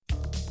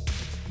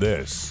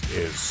This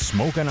is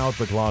Smoking Out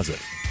the Closet.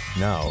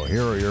 Now,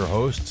 here are your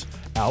hosts,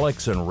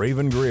 Alex and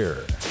Raven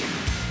Greer.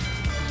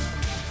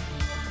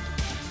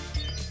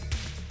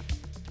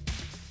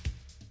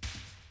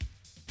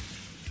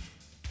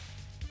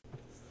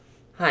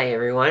 Hi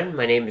everyone,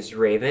 my name is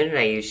Raven and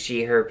I use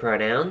she, her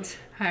pronouns.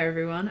 Hi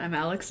everyone, I'm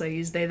Alex, I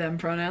use they, them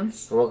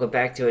pronouns. And welcome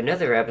back to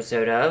another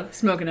episode of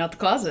Smoking Out the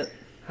Closet.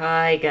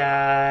 Hi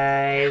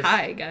guys.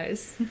 Hi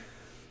guys.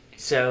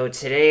 So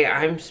today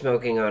I'm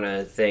smoking on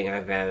a thing I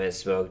haven't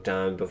smoked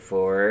on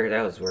before.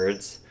 That was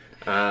words.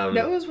 That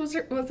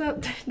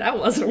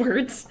wasn't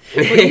words.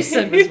 What you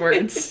said was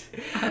words.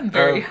 I'm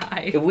very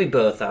high. We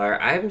both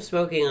are. I'm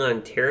smoking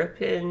on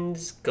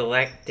Terrapin's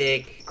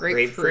Galactic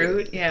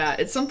Grapefruit. Yeah,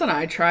 it's something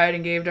I tried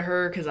and gave to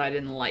her because I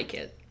didn't like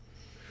it.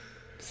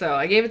 So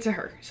I gave it to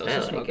her. So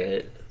she'll smoke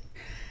it.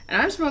 And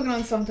I'm smoking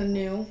on something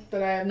new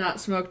that I have not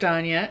smoked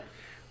on yet,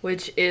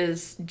 which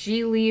is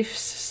G Leaf's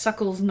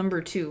Suckles No.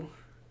 2.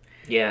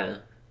 Yeah.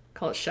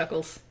 Call it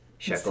Shuckles.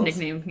 Shuckles. It's a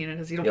nickname,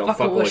 because you don't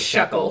fuck with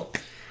Shuckle.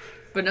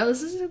 But no,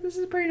 this is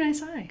a pretty nice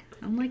high.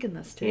 I'm liking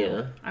this too.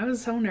 Yeah. I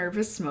was so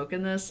nervous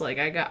smoking this. Like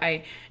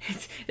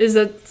is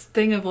that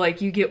thing of like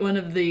you get one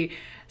of the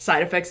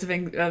side effects of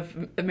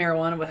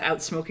marijuana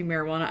without smoking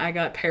marijuana. I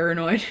got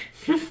paranoid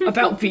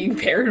about being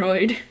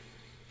paranoid.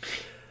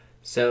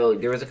 So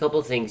there was a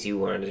couple things you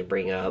wanted to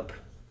bring up,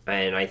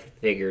 and I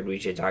figured we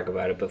should talk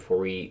about it before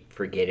we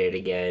forget it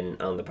again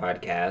on the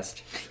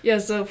podcast. Yeah.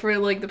 So for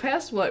like the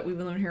past we've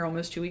been living here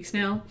almost 2 weeks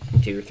now.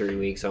 2 or 3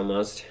 weeks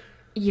almost.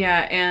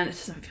 Yeah, and it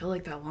doesn't feel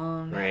like that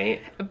long.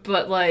 Right.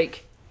 But,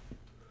 like,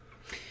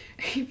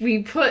 we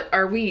unpacked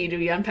our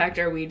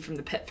weed from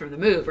the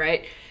move,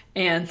 right?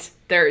 And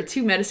there are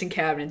 2 medicine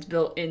cabinets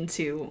built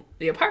into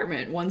the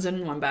apartment. One's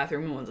in one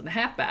bathroom and one's in the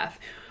half bath.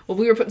 Well,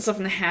 we were putting stuff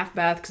in the half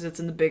bath because it's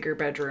in the bigger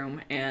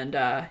bedroom. And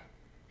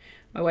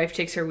my wife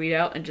takes her weed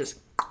out and just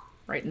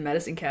right in the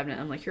medicine cabinet.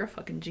 I'm like, you're a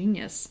fucking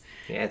genius.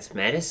 Yeah, it's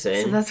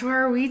medicine. So that's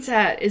where our weed's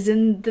at, is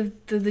in the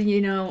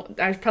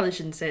I probably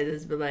shouldn't say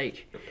this, but,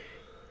 like...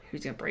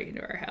 Who's gonna break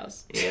into our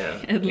house? Yeah,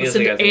 and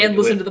listen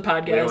to the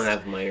podcast. We don't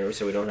have minors,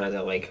 so we don't have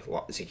to like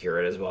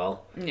secure it as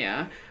well.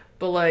 Yeah,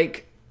 but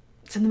like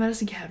it's in the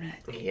medicine cabinet.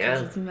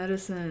 Yeah, it's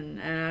medicine,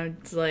 and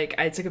it's like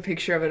I took a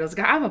picture of it. I was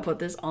like, I'm gonna put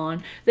this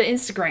on the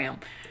Instagram,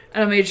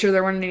 and I made sure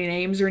there weren't any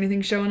names or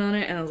anything showing on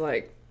it. And I was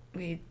like,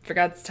 we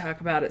forgot to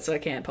talk about it, so I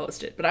can't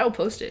post it, but I will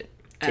post it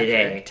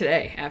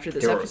today after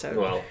this episode.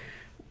 Well,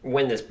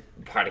 when this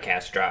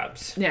podcast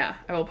drops. Yeah,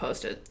 I will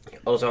post it.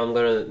 Also, I'm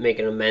going to make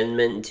an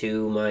amendment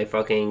to my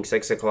fucking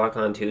 6 o'clock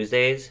on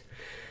Tuesdays.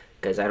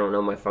 Because I don't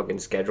know my fucking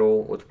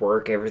schedule with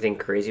work. Everything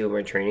crazy with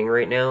my training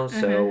right now. Mm-hmm.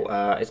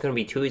 So, it's going to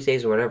be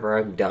Tuesdays whenever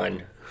I'm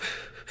done.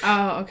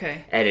 Oh,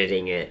 okay.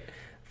 Editing it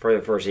for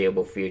the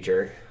foreseeable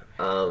future.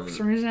 For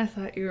some reason, I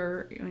thought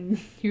when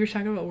you were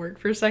talking about work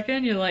for a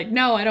second, you're like,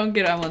 no, I don't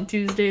get home on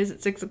Tuesdays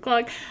at 6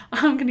 o'clock.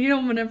 I'm going to get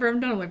home whenever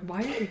I'm done. I'm like, why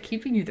are they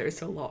keeping you there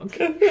so long?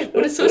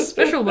 What is so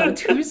special about a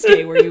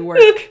Tuesday where you work?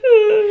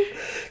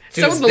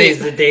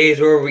 Tuesday's the days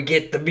where we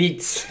get the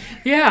meats.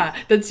 Yeah,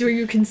 that's where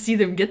you can see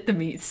them get the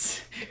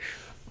meats.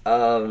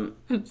 So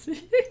I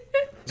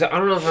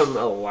don't know if I'm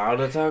allowed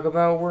to talk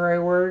about where I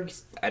work.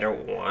 I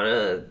don't want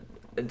to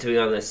be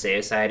on the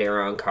safe side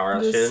around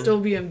Carlson. It'll still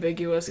be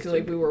ambiguous because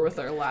like we were with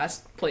our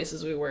last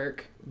places we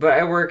work. But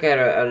I work at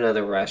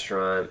another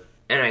restaurant,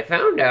 and I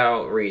found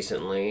out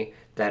recently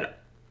that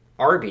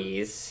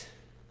Arby's,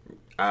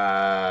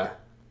 one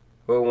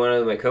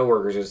of my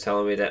coworkers was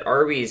telling me that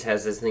Arby's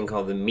has this thing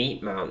called the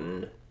Meat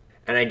Mountain.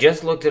 And I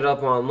just looked it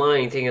up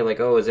online thinking like,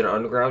 oh, is it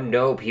underground?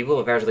 No, people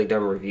have actually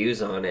done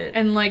reviews on it.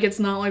 And like, it's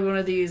not like one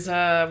of these,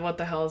 what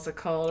the hell is it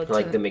called? It's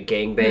like the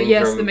McGangbang?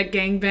 Yes, the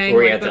McGangbang.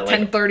 Like the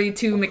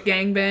 1032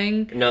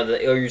 McGangbang. No,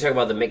 you're talking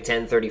about the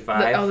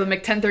Mc-1035? The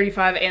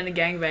Mc-1035 and the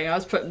Gangbang. I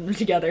was putting them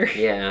together.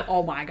 Yeah.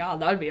 Oh my god,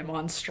 that would be a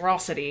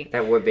monstrosity.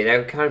 That would be. That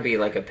would kind of be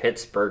like a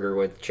Pittsburgher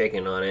with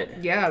chicken on it.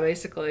 Yeah,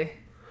 basically.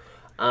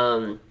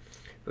 But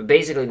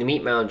basically, the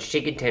Meat Mountain,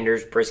 chicken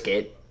tenders,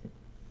 brisket,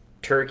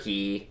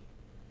 turkey,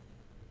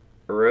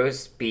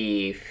 roast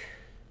beef,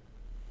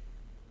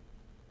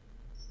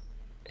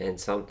 and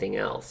something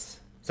else.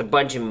 It's a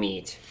bunch of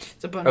meat.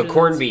 It's a bunch of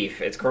corned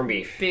beef. It's corned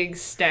beef. Big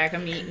stack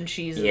of meat and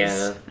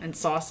cheeses and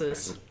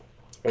sauces.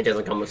 It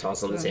doesn't come with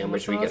sauce on the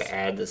sandwich. We gotta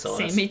add the sauce.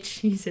 Sandwich.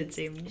 He said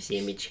sandwich.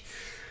 Sandwich.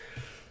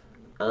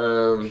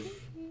 I'm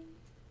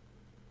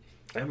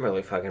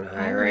really fucking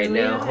high right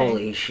now. High.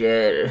 Holy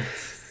shit.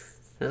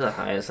 This is the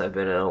highest I've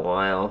been in a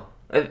while.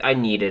 I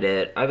needed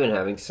it. I've been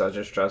having such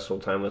a stressful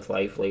time with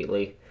life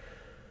lately.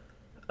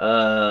 You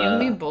and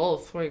me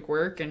both. Like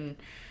work and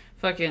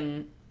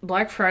fucking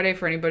Black Friday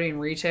for anybody in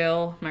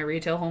retail. My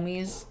retail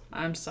homies.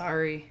 I'm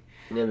sorry.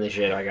 And the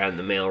shit I got in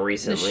the mail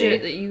recently. The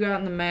shit that you got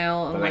in the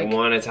mail. And but like, I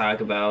want to talk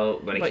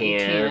about, but I can't. You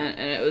can't.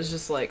 And it was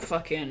just like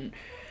fucking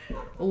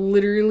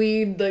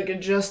literally like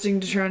adjusting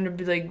to trying to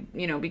be like,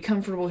 be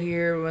comfortable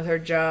here with our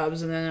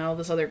jobs and then all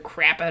this other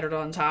crap added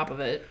on top of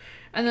it.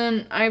 And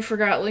then I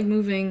forgot, like,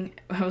 moving.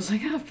 I was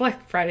like,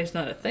 Black Friday's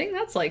not a thing.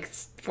 That's like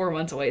 4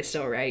 months away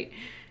still, right?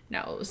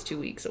 No, it was 2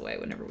 weeks away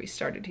whenever we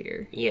started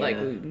here. Yeah. Like,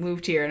 we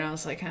moved here, and I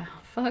was like, oh,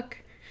 fuck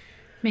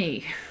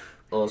me.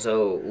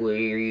 Also,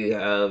 we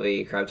have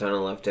a crap ton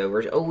of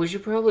leftovers. Oh, we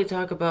should probably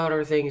talk about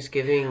our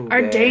Thanksgiving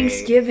Our day.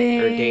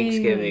 Thanksgiving. Our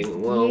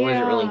Thanksgiving. Well, it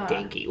wasn't really Yeah.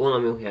 danky. Well, I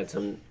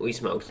mean, we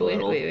smoked a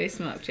little. We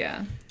smoked,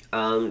 yeah.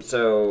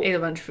 So... Ate a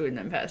bunch of food and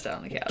then passed out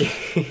on the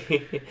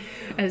couch.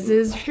 As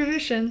is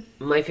tradition.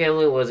 My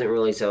family wasn't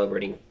really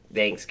celebrating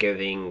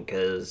Thanksgiving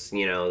because,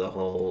 you know, the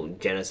whole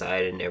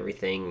genocide and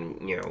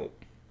everything, you know,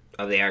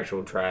 of the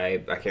actual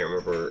tribe. I can't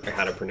remember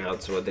how to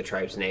pronounce what the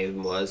tribe's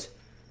name was.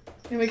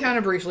 And we kind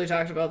of briefly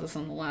talked about this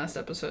on the last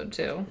episode,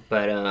 too.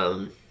 But,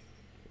 so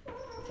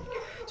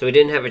we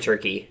didn't have a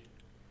turkey.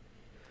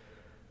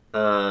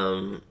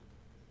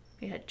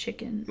 We had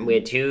chicken. We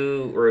had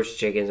 2 roast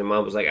chickens, and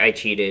Mom was like, I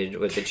cheated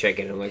with the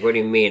chicken. I'm like, what do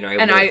you mean? I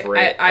And opened the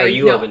fridge. Or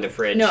you no, opened the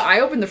fridge. No, I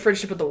opened the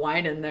fridge to put the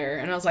wine in there,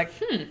 and I was like,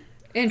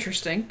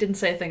 interesting. Didn't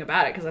say a thing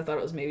about it, because I thought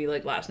it was maybe,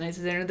 like, last night's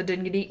dinner that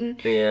didn't get eaten.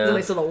 Yeah. There's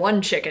only still the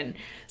one chicken.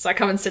 So I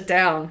come and sit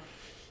down.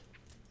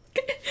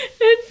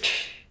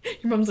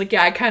 Your mom's like,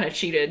 yeah, I kind of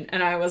cheated.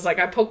 And I was like,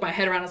 I poked my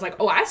head around. I was like,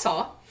 oh, I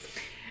saw.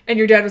 And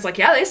your dad was like,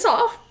 yeah, they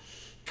saw.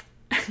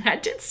 I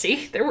did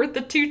see. There were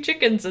the 2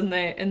 chickens in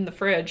the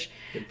fridge.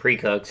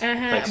 Pre-cooked.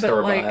 Like But,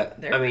 store-bought. like,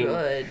 they're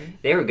good.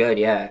 They were good,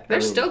 yeah.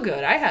 They're still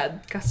good. I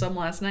had some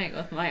last night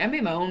with I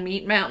made my own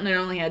meat mountain and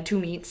I only had 2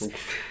 meats.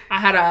 I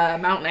had a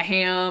mountain of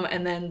ham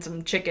and then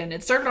some chicken.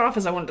 It started off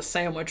as I wanted a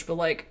sandwich, but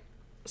like,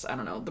 I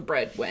don't know, the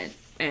bread went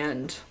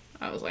and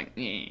I was like,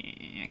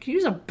 I could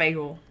use a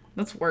bagel.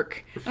 Let's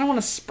work. I don't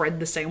want to spread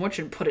the sandwich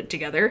and put it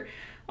together.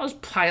 I'll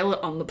just pile it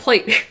on the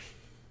plate.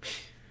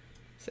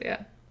 So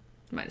yeah,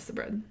 minus the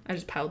bread. I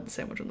just piled the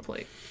sandwich on the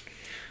plate.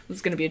 It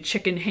was going to be a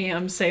chicken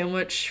ham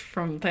sandwich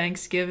from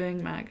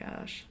Thanksgiving. My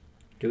gosh.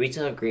 Do we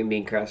still have green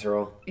bean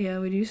casserole? Yeah,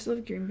 we do still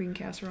have green bean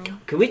casserole.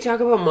 Can we talk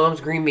about Mom's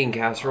green bean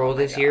casserole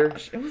this year?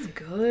 Gosh, it was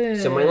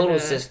good. So my little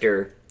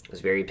sister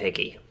was very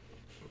picky.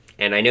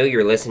 And I know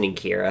you're listening,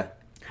 Kira.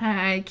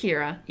 Hi,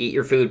 Kira. Eat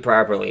your food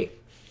properly.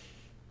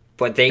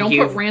 But Don't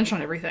put ranch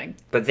on everything.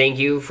 But thank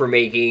you for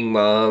making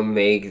Mom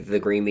make the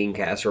green bean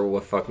casserole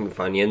with fucking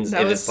Funyuns.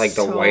 That It was is like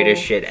the so-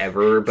 whitest shit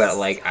ever, but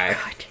like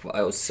it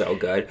was so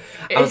good.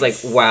 I was like,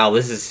 wow,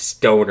 this is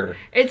stoner.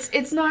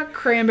 It's not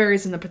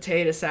cranberries in the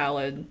potato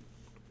salad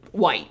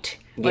white.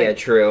 Yeah,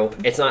 true.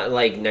 It's not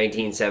like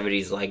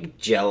 1970s like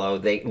Jello.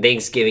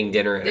 Thanksgiving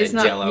dinner in a It's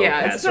not- Jello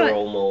yeah, it's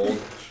casserole mold.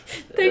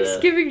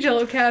 Thanksgiving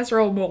Jello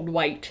casserole mold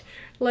white.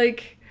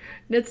 Like,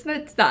 it's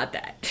not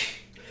that.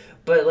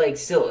 But, like,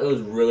 still, it was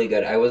really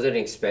good. I wasn't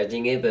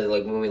expecting it, but,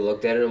 like, when we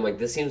looked at it, I'm like,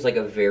 this seems like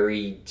a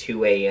very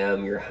 2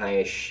 a.m., you're high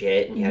as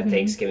shit, and you have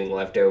Thanksgiving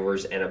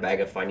leftovers and a bag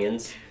of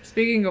Funyuns.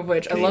 Speaking of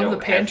which, I You love don't the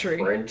pantry.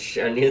 have French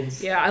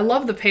onions. Yeah, I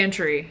love the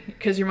pantry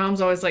because your mom's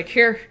always like,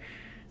 here,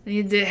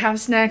 you have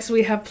snacks,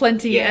 we have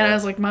plenty. Yeah. And I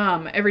was like,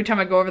 Mom, every time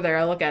I go over there,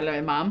 I look at it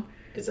and Mom,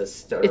 It's a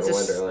stoner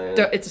wonderland.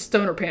 it's a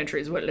stoner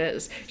pantry is what it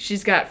is.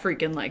 She's got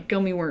freaking like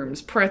gummy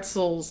worms,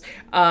 pretzels,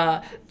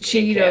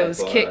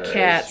 Cheetos, Kit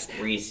Kats,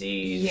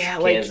 Reese's, Yeah,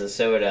 cans like, of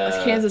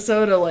soda. cans of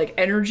soda, like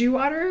energy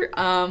water,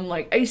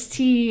 like iced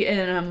tea,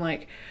 and I'm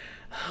like,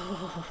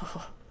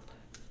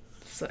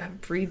 so I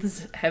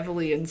breathe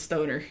heavily in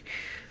stoner.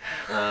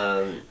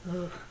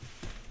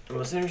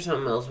 Was there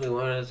something else we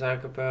wanted to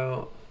talk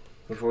about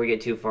before we get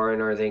too far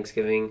in our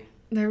Thanksgiving?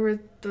 There were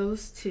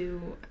those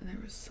 2, and there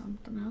was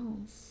something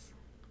else.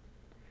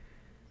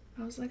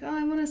 I was like, oh,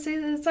 I want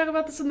to let's talk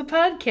about this on the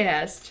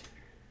podcast.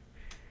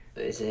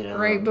 Is it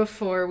Right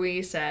before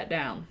we sat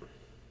down.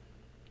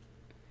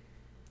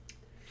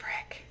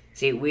 Frick.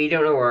 See, we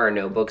don't know where our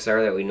notebooks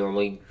are that we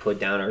normally put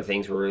down our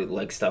things where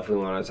like stuff we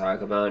want to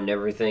talk about and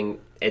everything.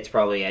 It's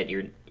probably at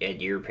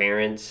your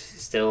parents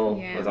still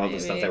Yeah, with all the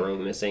stuff maybe. that we're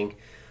missing.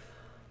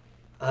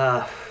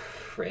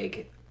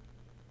 Frig.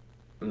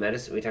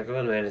 Medicine. We talked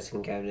about the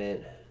medicine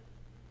cabinet.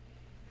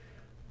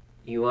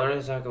 You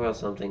wanted to talk about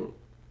something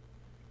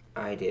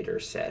I did or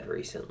said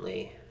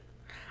recently.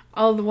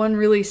 Oh, the one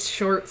really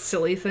short,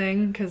 silly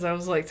thing, because I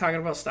was like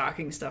talking about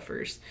stocking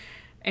stuffers.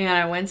 And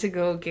I went to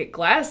go get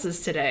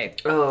glasses today.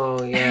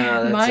 Oh,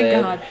 yeah, that's My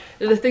it. God.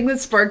 The thing that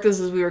sparked this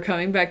is we were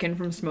coming back in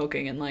from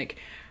smoking and like,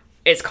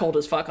 it's cold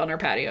as fuck on our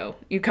patio.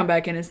 You come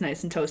back in, it's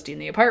nice and toasty in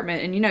the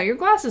apartment, and you know, your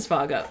glasses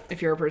fog up.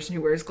 If you're a person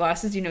who wears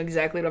glasses, you know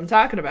exactly what I'm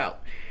talking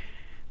about.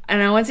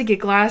 And I went to get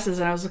glasses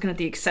and I was looking at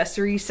the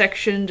accessory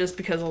section just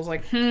because I was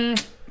like,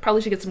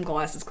 probably should get some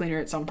glasses cleaner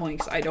at some point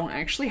because I don't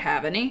actually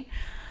have any.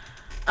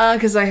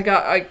 Because I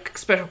got like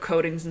special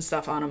coatings and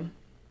stuff on them.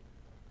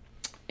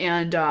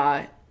 And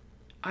I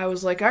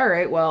was like, all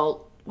right,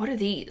 well, what are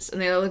these? And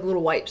they're like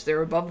little wipes.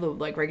 They're above the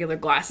like regular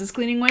glasses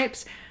cleaning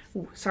wipes.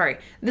 Ooh, sorry.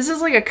 This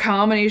is like a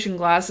combination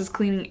glasses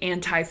cleaning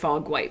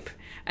anti-fog wipe.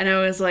 And I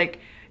was like,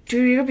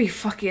 dude, you're gonna be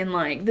fucking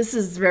like, this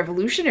is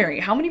revolutionary.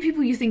 How many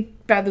people you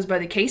think grab those by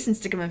the case and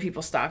stick them in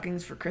people's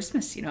stockings for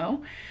Christmas, you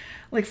know?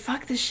 Like,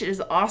 fuck, this shit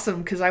is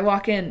awesome. Because I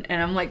walk in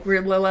and I'm like,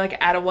 we're like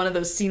out of one of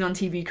those seen on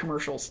TV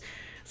commercials.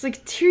 It's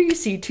like, here you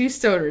see 2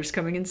 stoners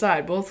coming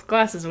inside, both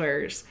glasses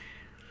wearers.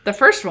 The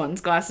first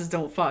one's glasses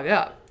don't fog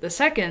up. The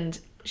second,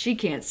 She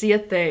can't see a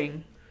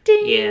thing.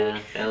 Ding. Yeah,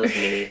 that was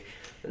me.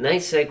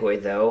 Nice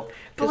segue, though.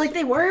 But like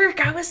they work.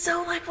 I was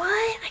so like,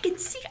 what? I can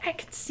see. I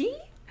can see.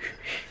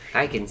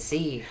 I can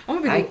see.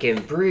 I'm gonna be I the-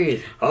 can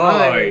breathe.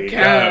 I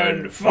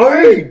can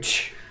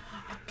fight.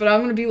 But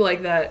I'm gonna be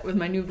like that with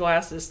my new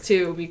glasses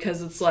too,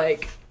 because it's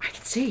like I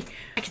can see.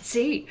 I can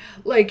see.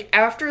 Like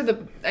after I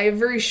have a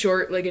very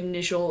short like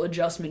initial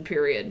adjustment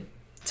period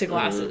to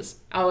glasses.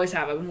 I always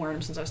have. I've been wearing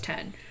them since I was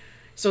 10.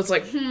 So it's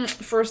like,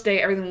 first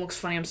day everything looks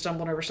funny. I'm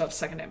stumbling over stuff.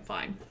 Second day I'm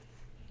fine.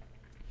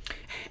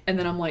 And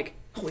then I'm like,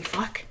 holy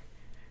fuck.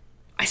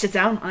 I sit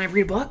down and I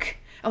read a book.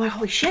 I'm like,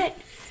 holy shit.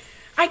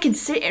 I can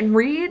sit and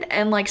read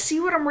and like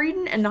see what I'm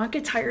reading and not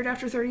get tired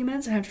after 30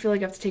 minutes and have to feel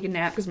like I have to take a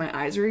nap because my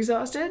eyes are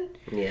exhausted.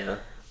 Yeah.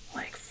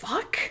 Like,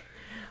 fuck.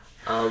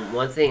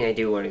 One thing I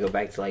do want to go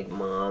back to, like,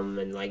 mom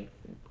and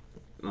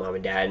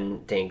dad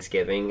and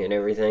Thanksgiving and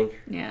everything.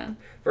 Yeah.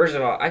 First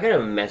of all, I got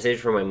a message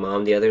from my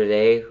mom the other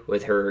day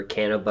with her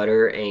can of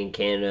butter and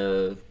can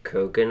of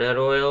coconut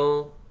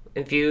oil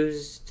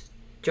infused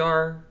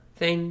jar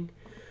thing.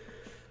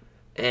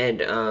 And,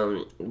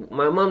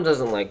 my mom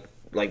doesn't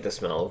like the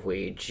smell of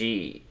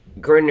weed.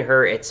 According to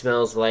her, it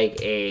smells like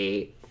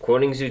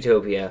quoting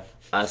Zootopia,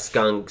 a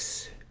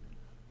skunk's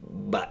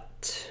butt.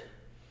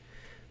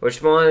 Which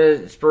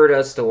spurred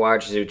us to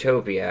watch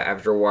Zootopia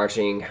after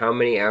watching how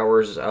many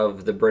hours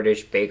of the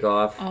British Bake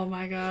Off. Oh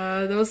my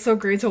god, that was so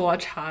great to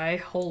watch high.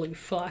 Holy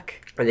fuck.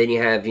 And then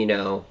you have,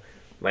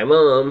 my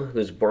mom,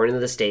 who's born in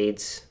the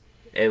States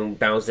and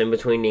bounced in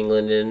between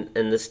England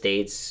and the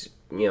States,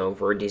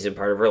 for a decent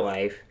part of her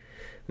life.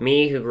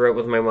 Me, who grew up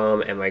with my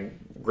mom, and my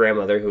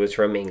grandmother, who was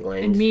from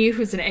England. And me,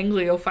 who's an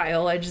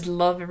Anglophile, I just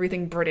love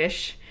everything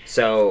British.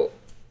 So,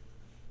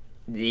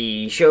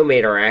 the show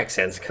made our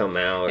accents come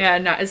out. Yeah,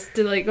 it's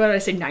like, what did I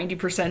say,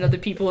 90% of the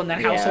people in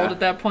that household at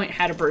that point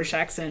had a British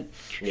accent.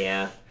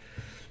 Yeah.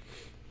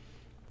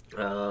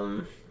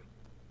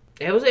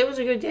 It was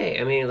a good day.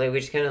 I mean, like, we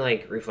just kind of,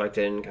 like,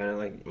 reflected and kind of,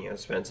 like,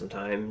 spent some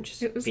time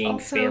just It was being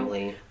also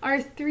family. our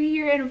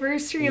 3-year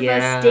anniversary of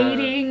Yeah. us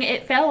dating.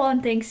 It fell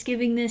on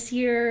Thanksgiving this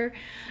year.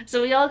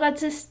 So we all got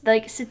to,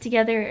 like, sit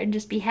together and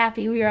just be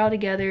happy we were all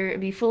together and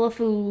be full of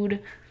food.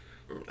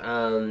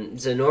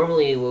 So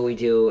normally what we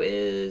do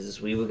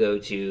is we would go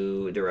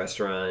to the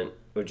restaurant,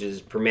 which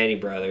is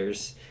Permane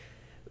Brothers,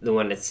 the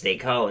one at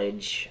State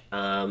College,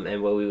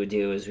 and what we would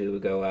do is we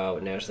would go out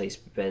and actually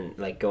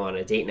go on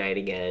a date night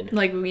again.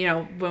 Like,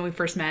 when we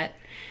first met.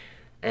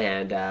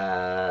 And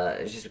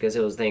it's just because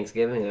it was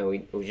Thanksgiving,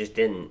 we just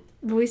didn't.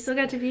 But we still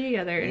got to be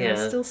together, and it was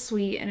Yeah. still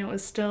sweet, and it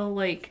was still,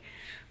 like,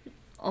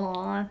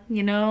 aw,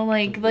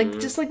 like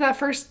just like that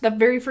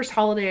very first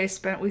holiday I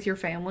spent with your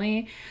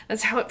family.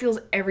 That's how it feels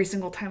every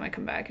single time I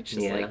come back. It's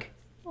just Yeah. like,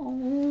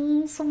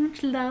 oh, so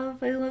much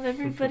love. I love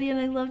everybody, and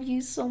I love you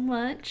so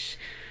much.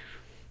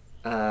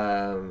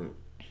 But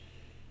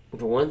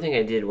one thing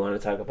I did want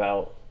to talk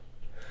about.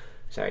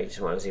 Sorry, I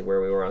just want to see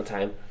where we were on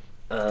time.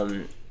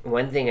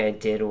 One thing I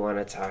did want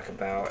to talk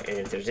about, and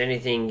if there's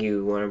anything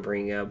you want to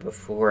bring up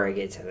before I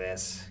get to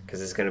this,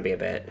 because it's going to be a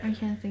bit. I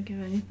can't think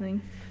of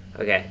anything.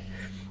 Okay.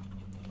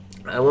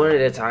 I wanted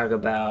to talk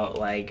about,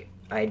 like,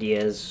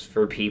 ideas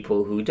for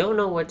people who don't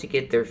know what to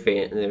get their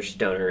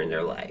stoner in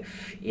their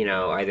life.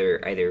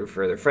 Either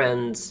for their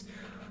friends,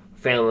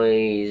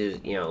 families,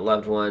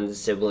 loved ones,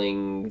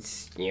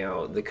 siblings,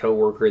 the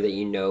coworker that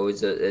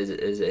is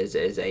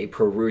a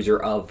peruser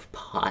of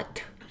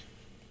pot.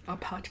 A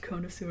pot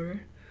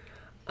connoisseur.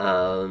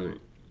 Oh,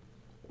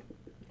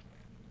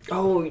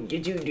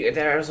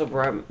 that also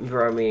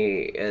brought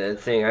me a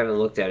thing. I haven't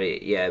looked at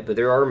it yet, but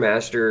there are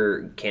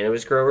master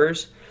cannabis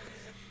growers.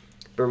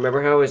 But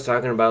remember how I was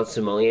talking about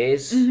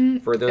sommeliers? Mm-hmm.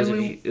 For those of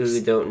you who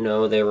don't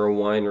know, they were a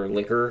wine or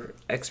liquor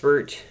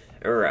expert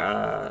or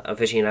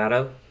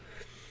aficionado.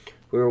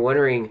 We were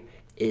wondering,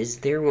 is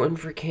there one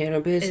for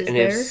cannabis?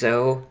 If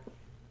so,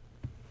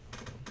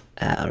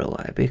 how do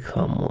I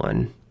become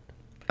one?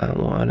 I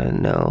want to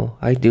know.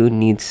 I do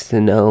needs to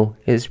know.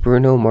 Is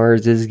Bruno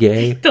Mars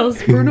gay?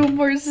 Does Bruno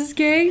Mars is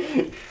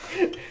gay?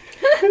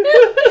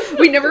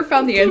 We never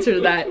found the answer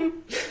to that.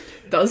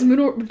 Does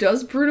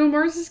Bruno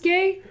Mars is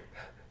gay?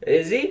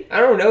 Is he? I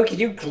don't know. Can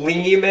you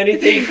glean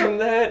anything from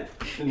that?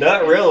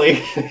 Not really.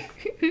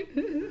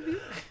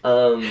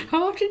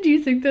 How often do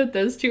you think that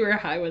those two are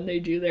high when they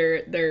do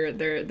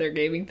their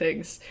gaming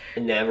things?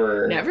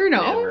 Never. Never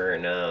know? Never,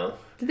 no.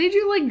 Do they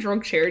do like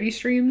drunk charity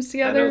streams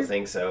together? I don't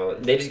think so.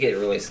 They just get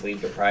really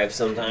sleep deprived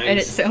sometimes. And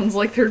it sounds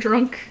like they're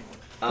drunk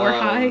or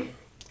high.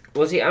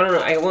 Well, see, I don't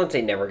know. I won't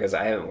say never because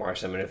I haven't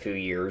watched them in a few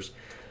years.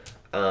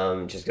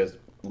 Just because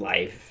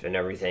life and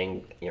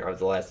everything,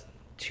 the last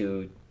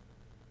 2-3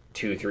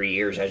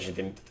 years, I've just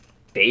been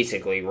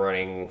basically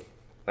running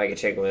like a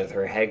chicken with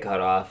her head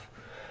cut off.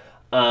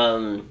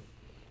 I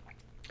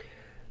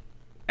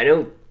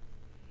know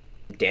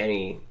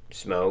Danny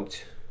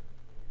smoked.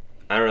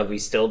 I don't know if he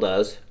still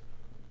does.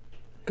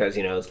 Because,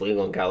 it's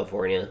legal in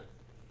California.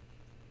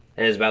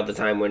 And it's about the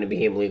time when it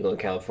became legal in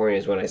California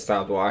is when I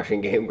stopped watching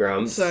Game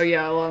Grumps. So,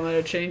 yeah, a lot might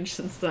have changed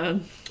since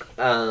then.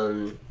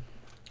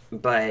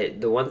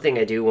 But the one thing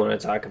I do want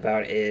to talk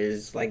about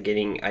is like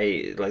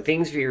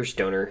things for your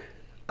stoner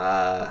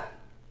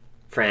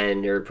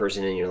friend or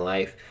person in your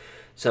life.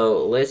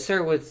 So let's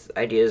start with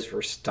ideas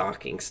for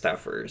stocking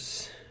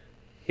stuffers.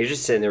 You're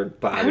just sitting there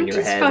bobbing I'm your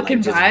just head,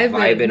 fucking just vibing.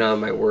 vibing on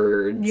my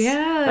words.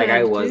 Yeah, like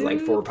I was dude. like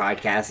 4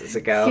 podcasts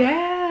ago.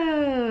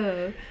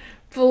 Yeah.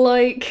 But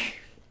like,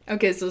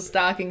 okay, so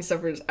stocking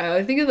stuffers.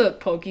 I think of the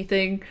pokey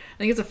thing. I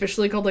think it's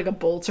officially called like a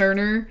bull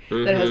turner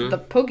that has the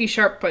pokey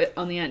sharp put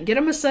on the end. Get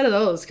them a set of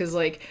those because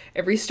like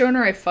every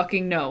stoner I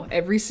fucking know,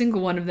 every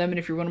single one of them, and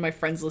if you're one of my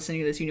friends listening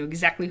to this, you know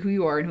exactly who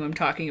you are and who I'm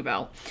talking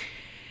about,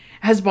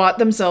 has bought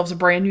themselves a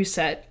brand new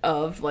set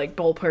of like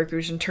bull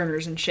perkers and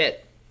turners and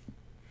shit.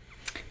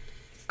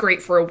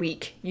 Great for a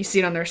week. You see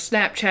it on their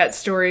Snapchat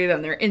story,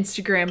 on their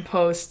Instagram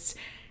posts,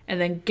 and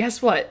then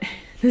guess what?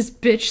 This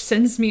bitch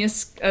sends me a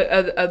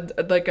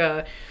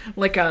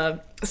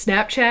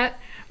Snapchat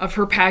of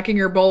her packing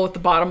her bowl with the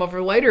bottom of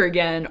her lighter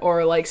again,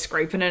 or like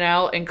scraping it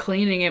out and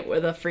cleaning it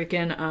with a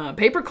freaking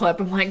paper clip.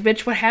 I'm like,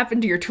 bitch, what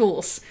happened to your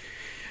tools?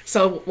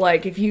 So,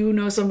 like, if you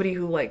know somebody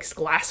who likes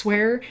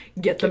glassware,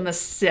 get them a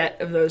set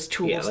of those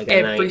tools like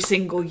every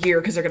single year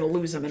because they're going to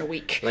lose them in a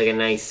week. Like a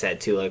nice set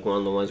too, like one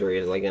of the ones where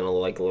you're like in a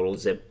like little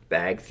zip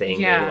bag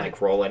thing Yeah. and like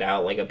roll it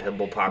out like a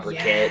pimple popper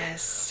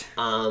Yes.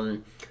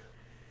 kit.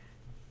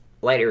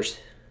 Lighters,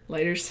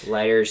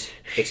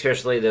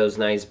 especially those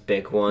nice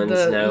big ones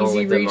The now Easy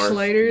with the Reach Martha.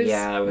 lighters.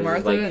 Yeah, with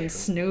Martha like, and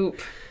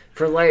Snoop.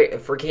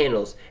 for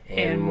candles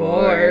and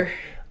more.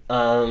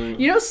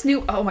 You know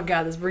Snoop, oh my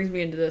god, this brings me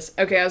into this.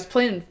 Okay, I was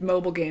playing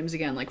mobile games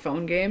again, like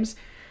phone games.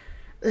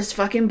 This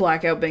fucking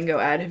Blackout Bingo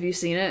ad, have you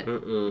seen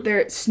it?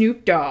 They're at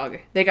Snoop Dogg.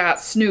 They got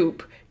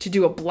Snoop to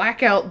do a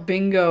Blackout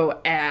Bingo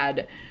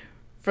ad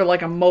for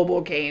like a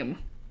mobile game.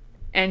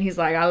 And he's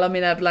like, I love me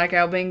that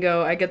Blackout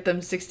Bingo. I get them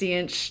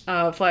 60-inch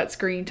flat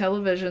screen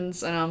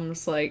televisions. And I'm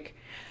just like,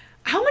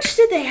 how much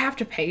did they have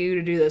to pay you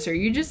to do this? Or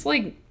you just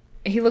like,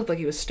 he looked like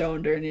he was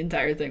stoned during the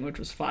entire thing, which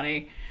was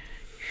funny.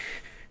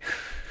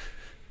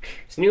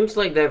 Snoop's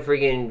like that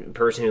freaking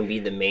person who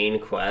beat the main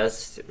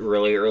quest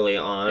really early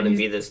on and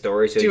beat the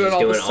story, so he's doing just all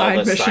the doing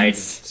all the side missions.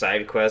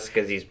 side quests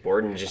because he's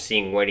bored and just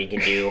seeing what he can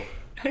do.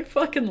 I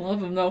fucking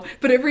love him though.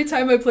 But every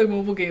time I play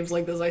mobile games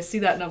like this, I see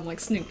that and I'm like,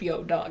 Snoop,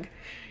 yo, dog.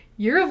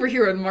 You're over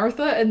here with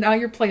Martha and now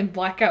you're playing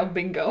Blackout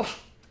Bingo.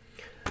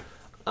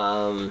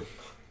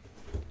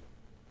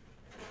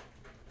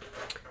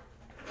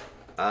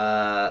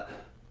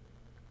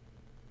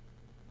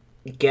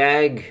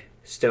 Gag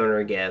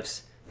stoner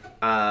gifts.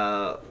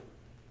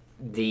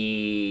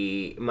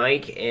 The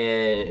Mike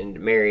and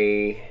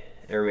Mary,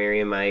 or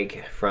Mary and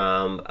Mike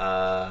from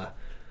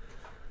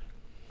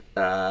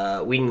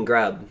Weed and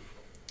Grub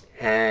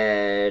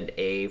had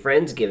a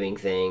Friendsgiving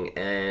thing,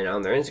 and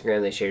on their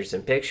Instagram they shared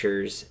some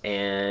pictures,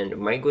 and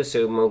Mike was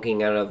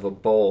smoking out of a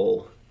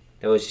bowl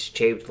that was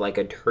shaped like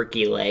a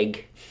turkey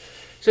leg.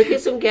 So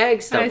get some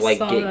gag stuff, I like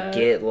saw that.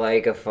 get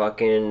like a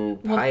fucking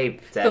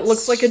pipe That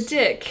looks like a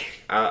dick.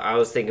 I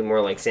was thinking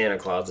more like Santa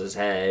Claus's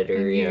head,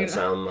 or Yeah.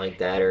 something like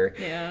that, or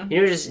Yeah.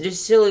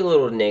 just silly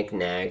little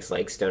knickknacks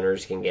like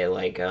stoners can get,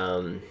 like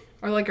Or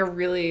like a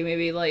really,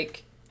 maybe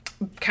like,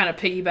 kind of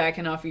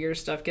piggybacking off of your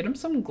stuff. Get them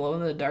some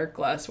glow-in-the-dark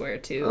glassware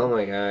too. oh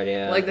my god,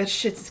 yeah, Like, that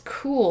shit's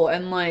cool.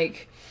 And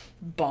like,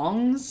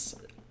 bongs,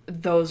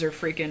 those are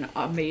freaking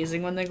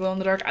amazing when they glow in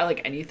the dark. I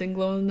like anything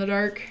glow in the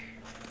dark.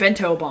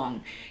 Bento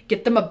bong.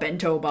 Get them a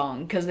bento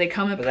bong because they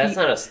come in. but that's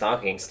not a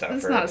stocking stuffer.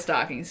 It's not a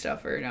stocking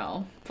stuffer,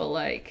 no. But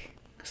like,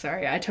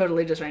 sorry, I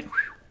totally just went.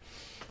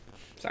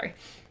 Sorry,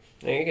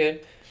 No, you're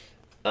good.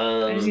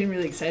 I'm just getting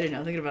really excited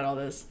now thinking about all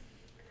this.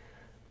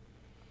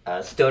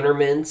 Stoner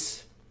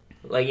mints,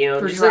 like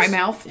For just dry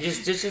mouth?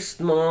 just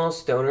small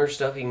stoner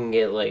stuff you can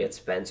get like at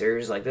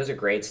Spencer's. Like those are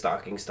great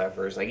stocking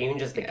stuffers. Like even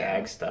just the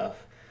gag stuff.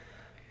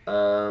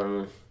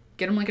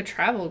 Get them like a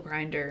travel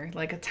grinder,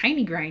 like a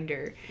tiny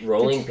grinder.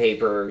 Rolling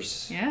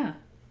papers. Yeah.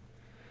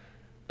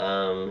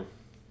 I'm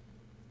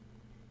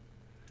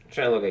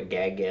trying to look at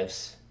gag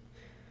gifts.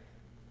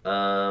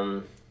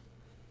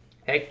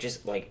 Heck,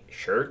 just like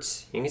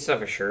shirts. You can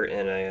stuff a shirt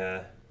and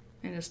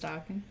In a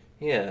stocking.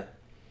 yeah.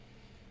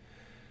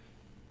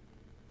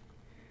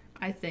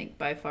 I think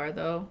by far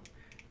though,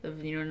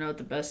 you don't know what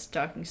the best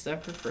stocking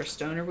stuffer for a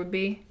stoner would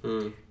be.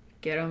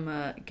 Get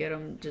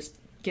them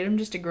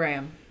just a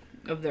gram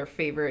of their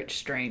favorite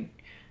strain,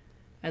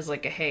 as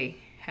like a hey,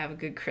 have a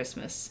good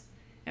Christmas,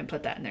 and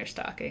put that in their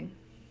stocking.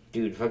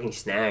 Dude, fucking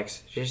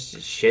snacks. Just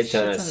a shit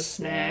ton of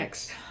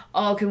snacks.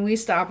 Oh, can we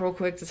stop real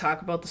quick to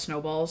talk about the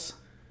snowballs,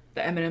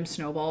 the M&M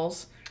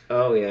snowballs?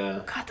 Oh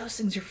yeah. God, those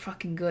things are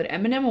fucking good.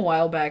 M&M a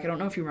while back, I don't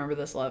know if you remember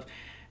this, love.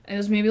 It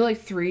was maybe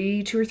like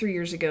 2 or 3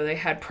 years ago. They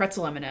had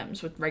pretzel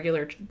M&Ms with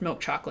regular milk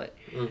chocolate.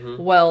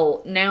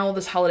 Well, now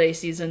this holiday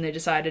season, they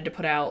decided to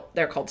put out.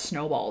 They're called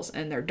snowballs,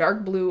 and they're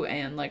dark blue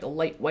and like a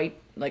light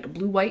white, like a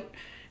blue white,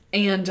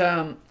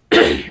 and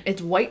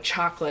it's white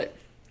chocolate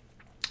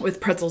with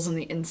pretzels on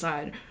the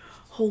inside.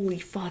 Holy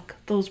fuck,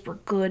 those were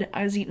good.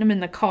 I was eating them in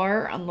the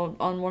car on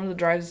one of the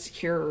drives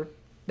here or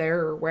there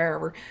or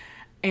wherever,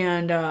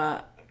 and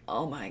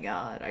oh my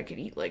god, I could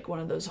eat like one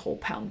of those whole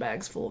pound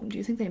bags full of them. Do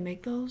you think they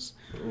make those?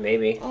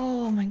 Maybe.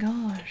 Oh my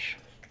gosh.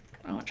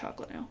 I want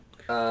chocolate now.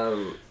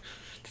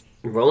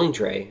 Rolling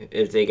tray.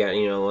 If they got,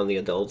 one of the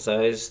adult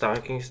size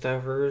stocking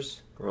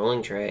stuffers,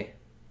 rolling tray.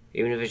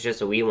 Even if it's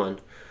just a wee one.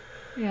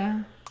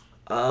 Yeah.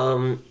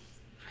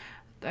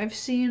 I've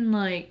seen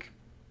like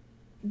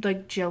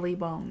jelly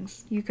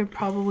bongs. You could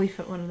probably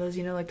fit one of those,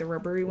 like the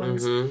rubbery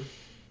ones. Mm-hmm.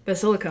 The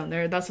silicone,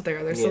 that's what they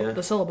are. They're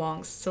the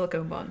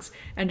silicone bongs.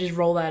 And just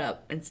roll that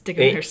up and stick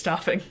it in their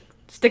stuffing.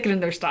 Stick it in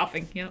their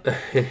stuffing, yep.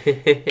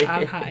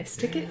 On high.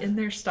 Stick it in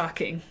their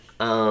stocking.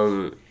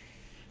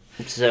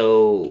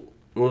 So,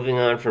 moving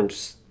on from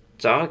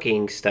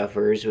stocking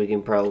stuffers, we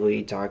can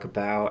probably talk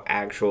about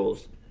actual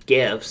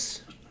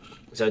gifts.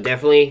 So,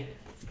 definitely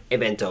a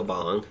bento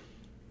bong.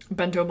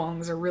 Bento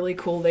bongs are really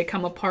cool. They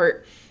come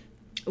apart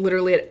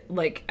literally at,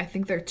 I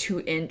think they're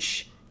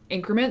 2-inch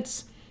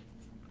increments.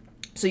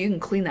 So you can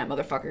clean that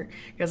motherfucker.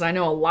 Because I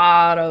know a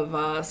lot of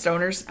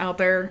stoners out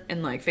there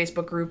in,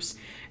 Facebook groups,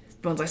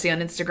 ones I see on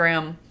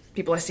Instagram,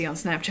 people I see on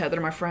Snapchat that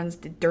are my friends,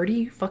 the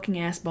dirty fucking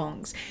ass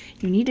bongs.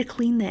 You need to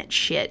clean that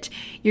shit.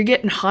 You're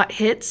getting hot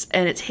hits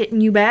and it's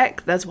hitting you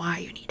back. That's why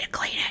you need to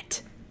clean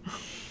it.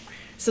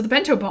 So the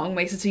bento bong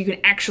makes it so you can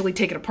actually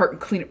take it apart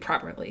and clean it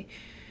properly.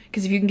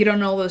 Because if you can get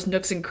on all those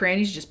nooks and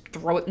crannies, just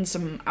throw it in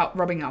some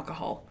rubbing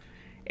alcohol.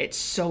 It's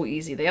so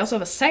easy. They also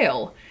have a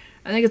sale.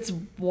 I think it's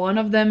one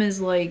of them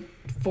is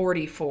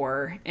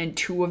 $44 and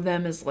two of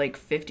them is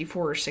 $54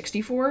 or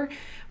 $64.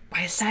 Buy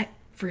a set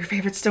for your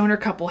favorite stoner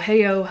couple.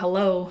 Heyo,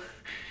 hello.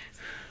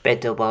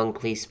 Bento bong,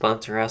 please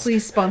sponsor us.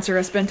 Please sponsor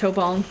us, bento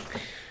bong.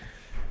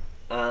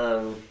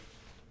 I'm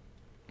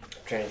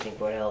trying to think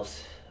what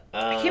else.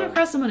 I came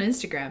across them on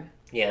Instagram.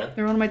 Yeah.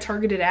 They're one of my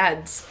targeted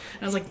ads.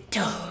 And I was like,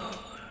 dude.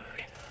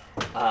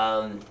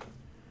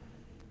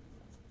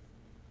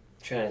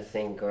 Trying to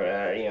think,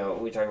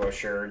 we talk about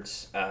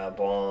shirts,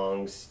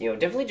 bongs,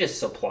 definitely just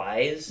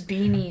supplies.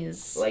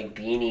 Beanies. Like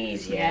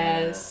beanies,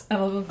 yeah. Yes. I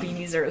love when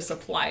beanies are a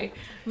supply.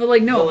 But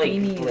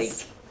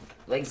beanies.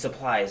 Like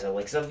supplies,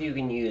 like stuff you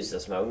can use to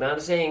smoke.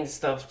 Not saying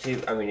stuff to,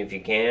 if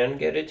you can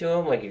get it to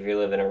them, like if you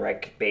live in a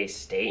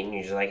rec-based state and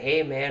you're just like,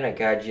 hey man, I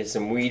got you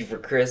some weed for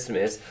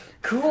Christmas.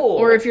 Cool.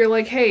 Or if you're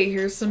like, hey,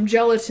 here's some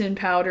gelatin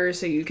powder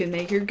so you can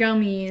make your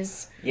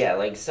gummies.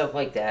 Yeah, stuff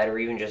like that, or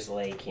even just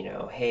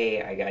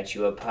hey, I got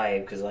you a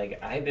pipe, because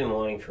I've been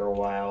wanting for a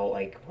while,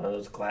 one of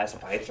those glass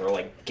pipes that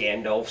are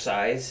Gandalf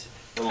size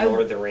from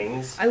Lord of the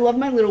Rings. I love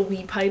my little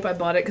wee pipe. I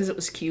bought it because it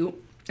was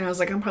cute. And I was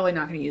like, I'm probably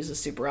not going to use this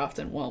super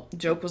often. Well,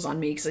 joke was on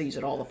me because I use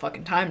it all the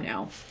fucking time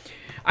now.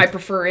 I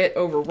prefer it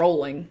over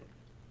rolling.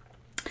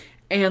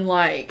 And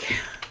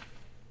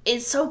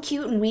it's so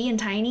cute and wee and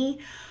tiny,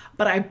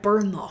 but I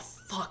burn the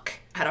fuck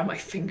out of my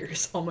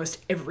fingers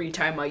almost every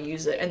time I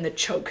use it, and the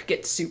choke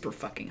gets super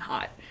fucking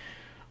hot.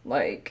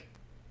 I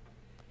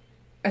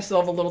still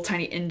have a little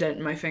tiny indent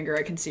in my finger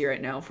I can see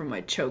right now from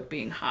my choke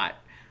being hot,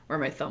 where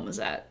my thumb was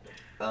at.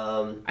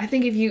 I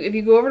think if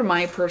you go over to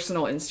my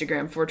personal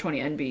Instagram,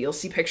 420NB, you'll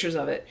see pictures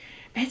of it.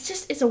 And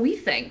it's a wee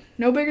thing.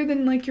 No bigger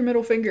than your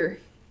middle finger.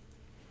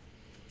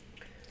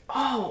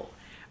 Oh,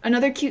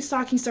 another cute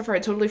stocking stuffer I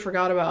totally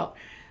forgot about.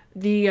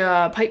 The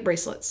pipe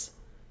bracelets.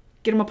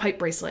 Get them a pipe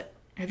bracelet.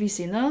 Have you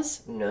seen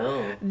those?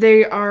 No.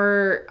 They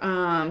are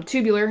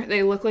tubular.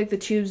 They look like the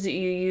tubes that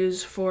you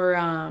use for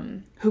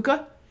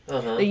hookah.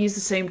 Uh-huh. They use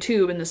the same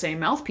tube and the same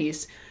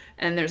mouthpiece.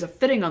 And there's a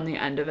fitting on the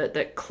end of it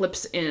that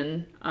clips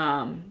in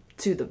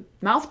to the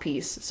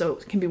mouthpiece, so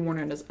it can be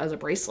worn as a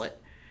bracelet.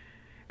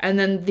 And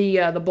then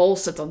the bowl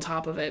sits on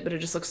top of it, but it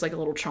just looks like a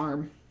little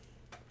charm.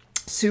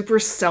 Super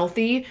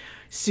stealthy,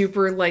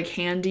 super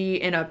handy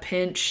in a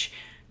pinch.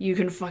 You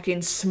can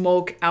fucking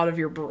smoke out of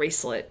your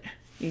bracelet.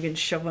 You can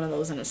shove one of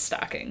those in a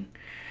stocking.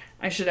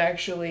 I should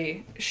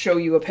actually show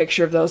you a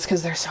picture of those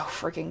because they're so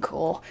freaking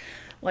cool.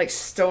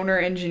 Stoner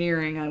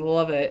engineering, I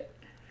love it.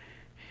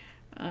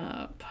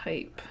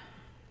 Pipe.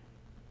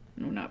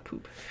 No, not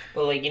poop.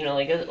 But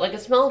a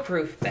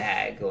smell-proof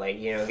bag.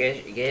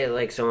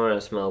 Get someone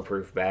a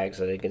smell-proof bag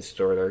so they can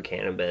store their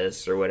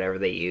cannabis or whatever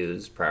they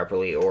use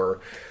properly.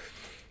 Or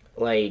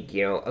a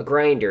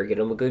grinder. Get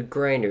them a good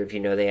grinder if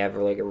they have a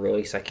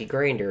really sucky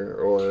grinder.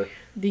 Or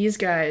these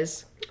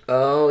guys.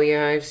 Oh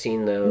yeah, I've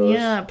seen those.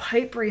 Yeah,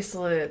 pipe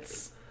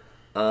bracelets.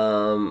 Heck,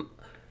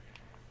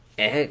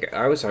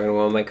 I was talking to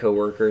one of my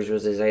coworkers.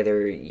 Was this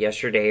either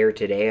yesterday or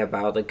today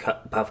about the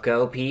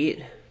Puffco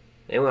Pete?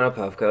 They want a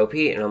Puffco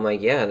Pete, and I'm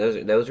like, yeah,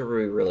 those are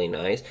really, really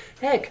nice.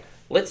 Heck,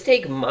 let's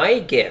take my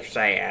gifts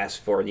I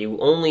asked for. The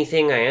only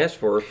thing I asked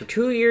for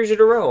 2 years in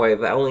a row,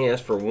 I've only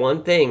asked for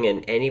one thing,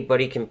 and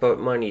anybody can put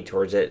money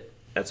towards it.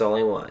 That's all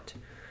I want.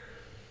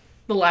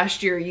 The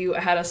last year you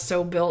had us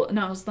so built.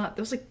 No, it was not.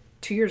 That was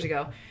 2 years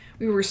ago.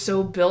 We were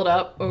so built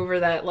up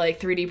over that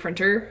 3D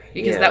printer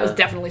because that was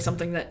definitely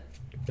something that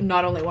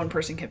not only one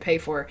person can pay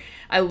for.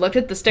 I looked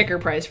at the sticker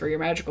price for your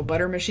magical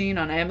butter machine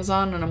on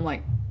Amazon, and I'm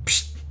like,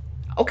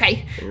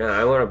 okay. No,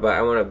 I want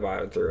to buy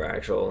it through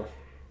actual.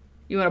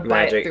 You want to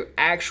buy it through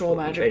actual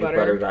Magic Butter?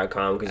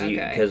 MagicButter.com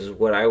because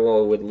what I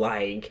would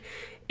like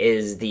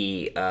is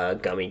the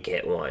gummy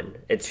kit one.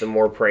 It's the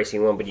more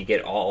pricey one, but you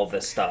get all of the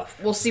stuff.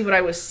 Well, see, what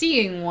I was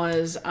seeing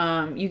was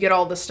you get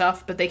all the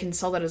stuff, but they can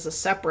sell that as a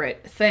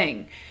separate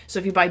thing. So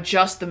if you buy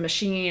just the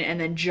machine and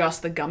then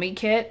just the gummy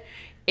kit,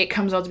 it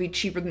comes out to be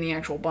cheaper than the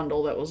actual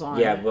bundle that was on.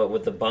 Yeah, but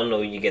with the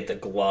bundle, you get the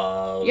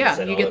gloves. Yeah,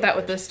 and you all get the that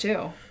with this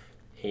too.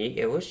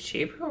 It was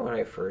cheaper when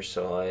I first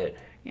saw it.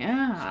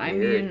 Yeah, I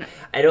Weird. mean,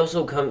 It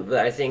also comes.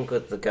 I think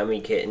with the gummy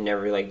kit and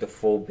every like the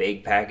full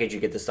big package, you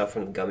get the stuff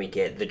from the gummy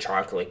kit, the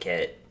chocolate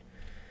kit,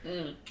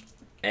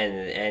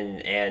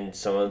 and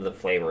some of the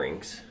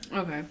flavorings,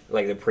 okay,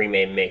 like the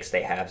pre-made mix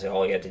they have. So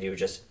all you have to do is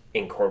just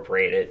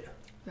incorporate it.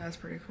 that's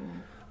pretty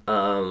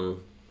cool.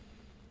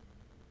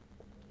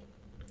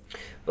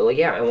 But like,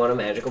 yeah, I want a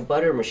magical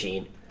butter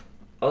machine.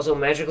 Also,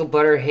 magical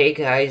butter. Hey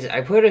guys,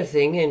 I put a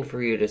thing in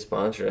for you to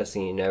sponsor us,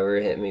 and you never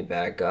hit me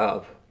back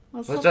up.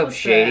 What's up, with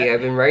Shady? that?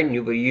 I've been writing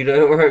you, but you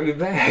don't write me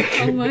back.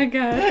 Oh my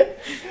god.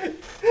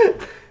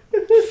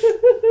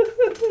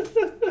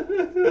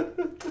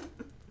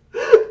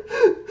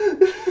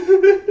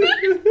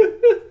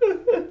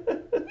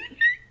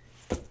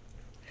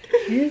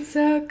 It's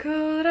so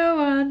cold, I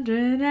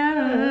wonder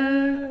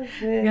now.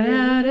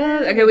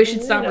 Okay, we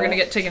should stop. We're gonna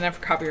get taken out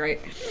for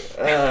copyright.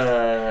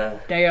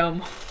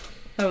 Damn.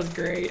 That was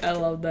great. I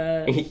love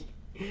that.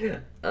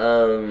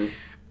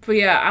 But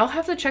yeah, I'll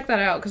have to check that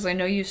out because I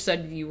know you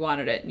said you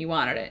wanted it, and you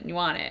wanted it, and you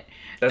want it.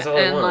 That's all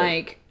I And want.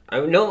 like, I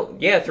no,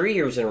 yeah, 3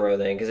 years in a row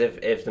then. Because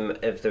if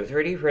the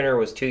 3D printer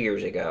was 2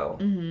 years ago,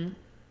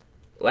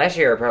 last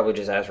year I probably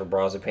just asked for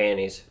bras and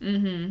panties.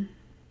 Mm-hmm.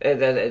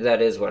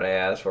 That is what I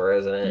asked for,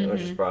 isn't it?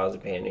 Which is bras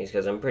and panties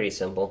because I'm pretty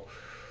simple.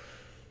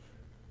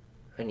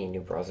 I need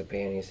new bras and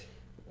panties.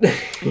 I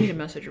need to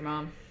message your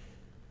mom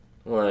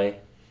Why?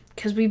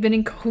 because we've been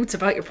in cahoots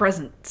about your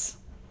presents.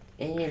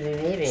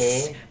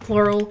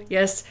 Plural,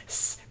 yes,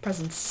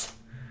 presents.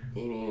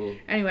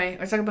 Anyway, I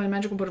was talking about a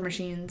magical butter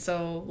machine.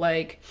 So,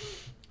 like,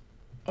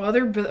 what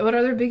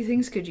other big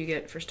things could you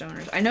get for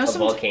stoners? I know A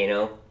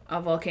volcano.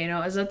 A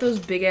volcano. Is that those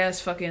big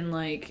ass fucking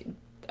like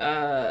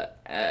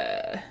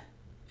vaporizers?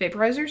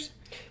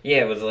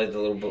 Yeah, with like the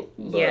little.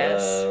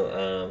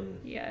 Yes.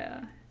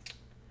 Yeah.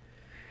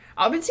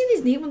 I've been seeing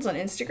these neat ones on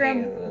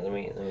Instagram. Let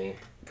me.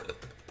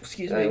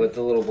 Excuse me. With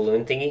the little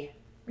balloon thingy.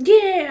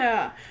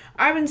 Yeah,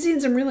 I've been seeing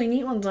some really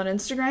neat ones on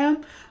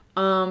Instagram.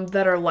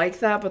 That are like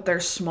that, but they're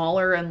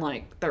smaller and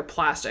like they're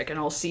plastic and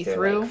all see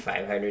through.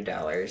 Like $500.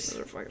 Those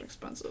are fucking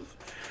expensive.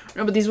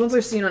 No, but these ones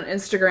I've seen on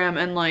Instagram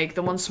and like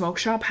the one Smoke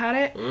Shop had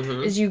it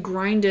is you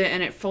grind it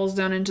and it falls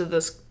down into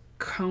this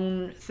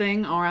cone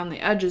thing around the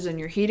edges and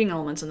your heating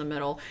elements in the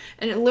middle,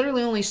 and it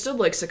literally only stood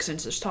like 6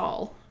 inches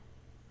tall.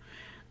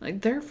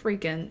 Like, they're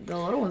freaking... The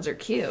little ones are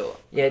cute.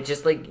 Yeah,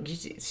 just, like,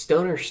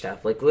 stoner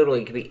stuff. Like,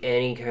 literally, it could be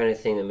any kind of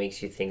thing that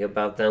makes you think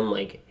about them.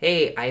 Like,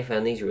 hey, I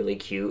found these really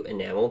cute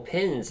enamel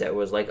pins that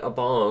was, like, a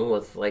bong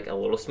with, like, a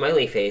little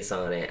smiley face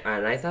on it.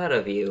 And I thought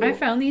of you. I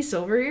found these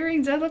silver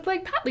earrings that look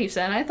like pot leaves,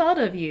 and I thought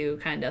of you,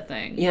 kind of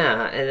thing.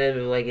 Yeah, and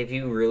then, like, if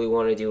you really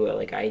want to do it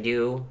like I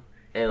do,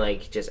 and,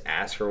 like, just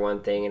ask for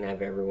one thing and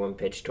have everyone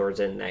pitch towards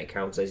it, and that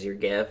counts as your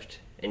gift,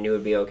 and you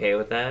would be okay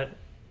with that,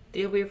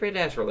 you'll be afraid to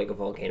ask for like a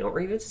volcano, or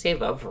even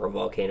save up for a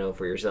volcano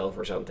for yourself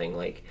or something,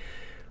 like,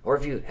 or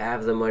if you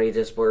have the money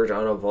to splurge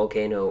on a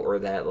volcano or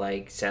that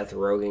like Seth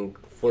Rogen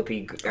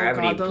flippy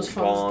gravity oh God, those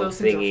ball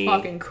things thingy. are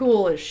fucking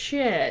cool as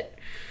shit.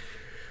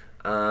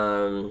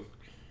 Or,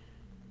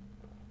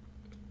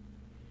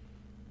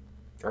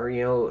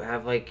 you know,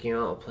 have like, you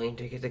know, a plane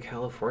ticket to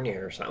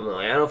California or something.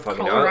 Like, I don't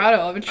fucking know.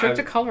 Colorado. I have a trip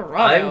to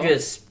Colorado. I'm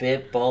just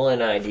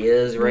spitballing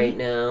ideas right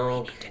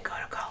now. We need to go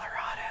to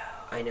Colorado.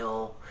 I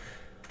know.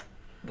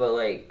 But,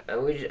 like,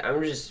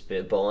 I'm just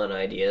spitballing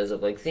ideas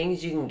of, like,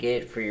 things you can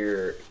get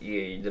for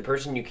the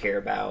person you care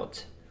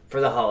about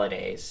for the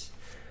holidays.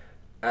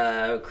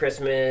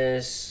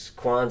 Christmas,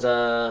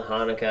 Kwanzaa,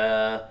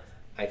 Hanukkah.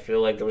 I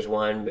feel like there was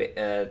one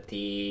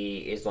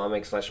the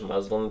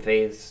Islamic/Muslim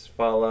faiths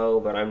follow,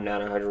 but I'm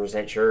not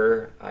 100%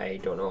 sure. I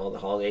don't know all the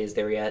holidays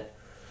there yet.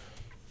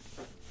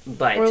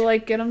 But or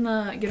like get them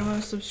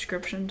a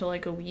subscription to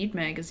like a weed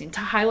magazine, to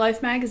High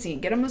Life magazine.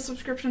 Get them a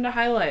subscription to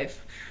High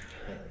Life.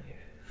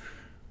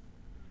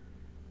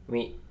 I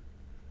mean,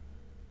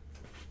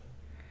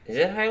 is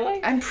it High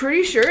Life? I'm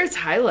pretty sure it's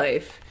High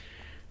Life.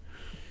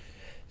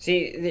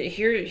 See,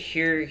 here.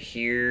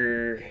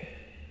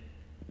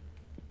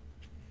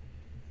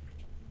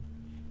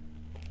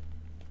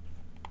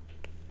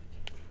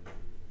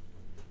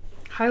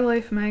 High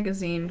Life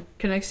magazine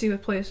connects you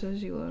with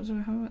places you love.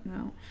 How it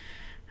now?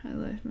 High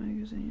Life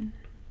magazine.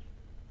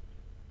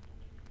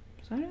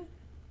 Is that it?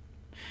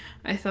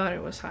 I thought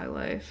it was High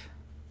Life.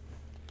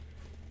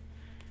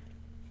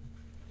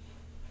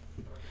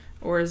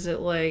 Or is it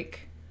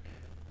like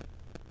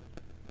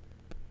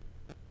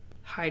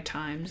High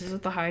Times? Is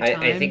it the High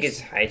Times? I think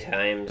it's High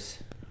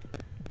Times.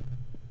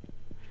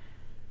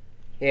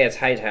 Yeah, it's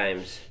High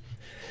Times.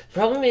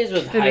 Problem is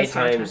with High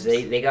Times,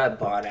 they got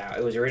bought out.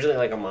 It was originally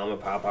like a mom and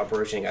pop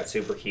operation and got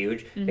super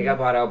huge. Mm-hmm. They got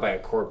bought out by a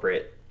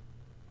corporate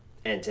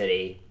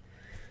entity.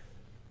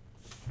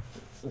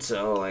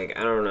 So, like,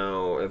 I don't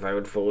know if I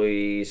would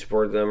fully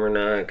support them or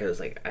not, because,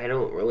 like, I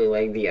don't really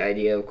like the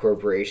idea of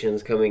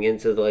corporations coming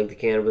into, like, the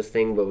cannabis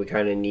thing, but we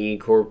kind of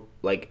need,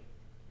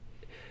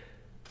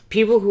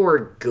 people who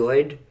are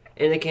good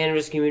in the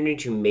cannabis community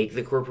to make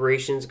the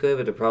corporations good,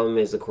 but the problem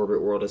is the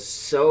corporate world is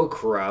so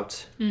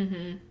corrupt.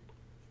 Mm-hmm.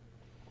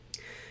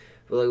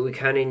 But, like, we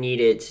kind of need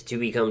it to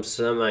become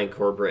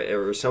semi-corporate,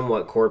 or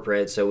somewhat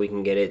corporate, so we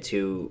can get it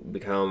to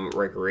become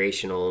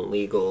recreational and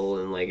legal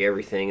and, like,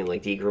 everything, and,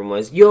 like,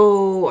 decriminalize.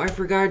 Yo, I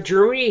forgot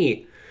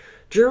Germany!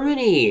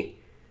 Germany!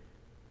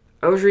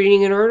 I was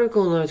reading an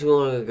article not too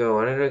long ago,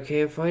 and I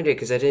can't find it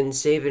because I didn't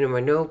save it in my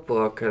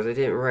notebook because I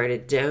didn't write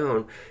it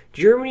down.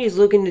 Germany is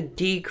looking to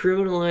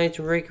decriminalize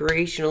and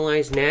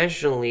recreationalize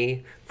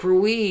nationally for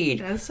weed.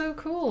 That's so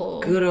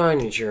cool. Good on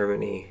you,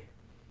 Germany.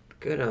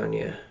 Good on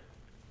you.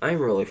 I'm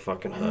really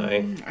fucking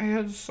high. I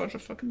had such a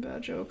fucking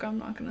bad joke. I'm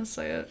not gonna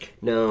say it.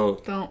 No.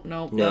 Don't.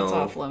 Nope. No. That's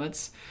off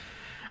limits.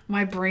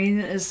 My brain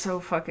is so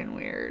fucking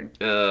weird.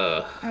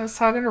 Ugh. I was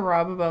talking to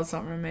Rob about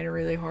something and made a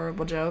really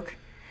horrible joke.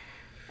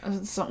 It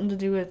was something to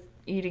do with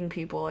eating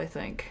people, I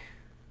think.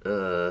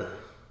 A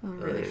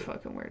really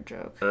fucking weird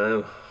joke.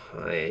 I'm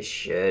high as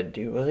shit,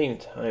 dude. What even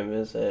time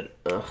is it?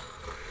 Ugh.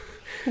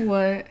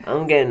 What?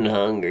 I'm getting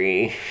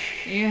hungry.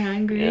 You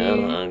hungry? Yeah,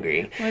 I'm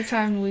hungry. What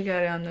time do we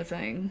got on the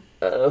thing?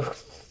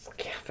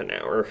 Half an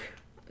hour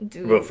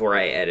Dude, before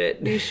I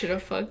edit. we should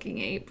have fucking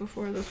ate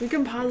before this. We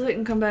can pause it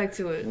and come back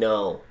to it.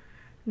 No.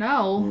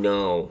 No.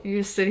 No. You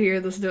just sit here,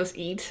 listen to us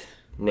eat.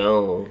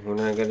 No, we're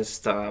not gonna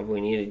stop.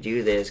 We need to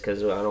do this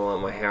because I don't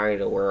want my hair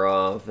to wear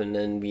off and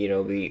then,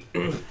 be...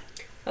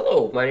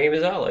 Hello, my name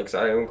is Alex.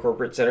 I am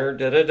corporate center.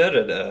 Da da da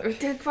da da.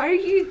 Dude, why are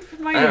you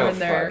I don't in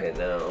there? fucking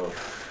know.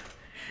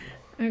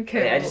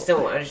 Okay. I just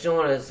don't want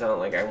to sound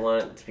like I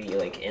want it to be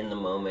like in the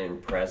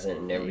moment, present,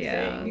 and everything.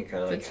 Yeah. You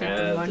kind of like the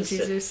have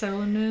munchies are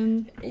settling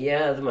in.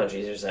 Yeah, the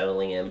munchies are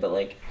settling in, but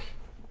like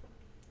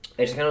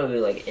I just kind of be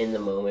like in the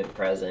moment,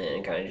 present,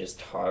 and kind of just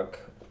talk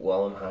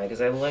while I'm high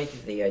because I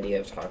like the idea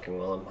of talking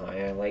while I'm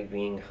high. I like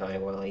being high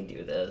while I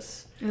do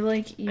this.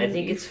 I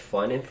think it's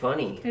fun and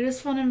funny. It is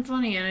fun and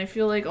funny, and I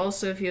feel like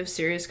also if you have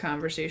serious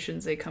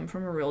conversations, they come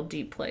from a real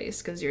deep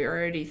place because you're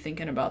already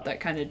thinking about that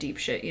kind of deep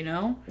shit, you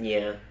know?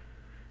 Yeah.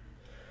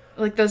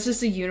 Like, that's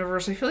just a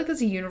universal... I feel like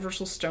that's a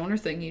universal stoner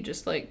thing. You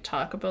just, like,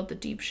 talk about the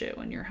deep shit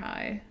when you're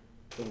high.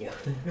 Yeah.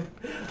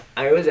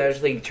 I was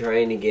actually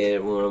trying to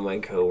get one of my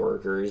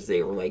coworkers.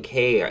 They were like,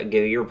 hey,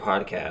 give your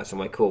podcast. I'm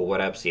like, cool,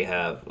 what apps do you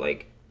have?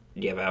 Like,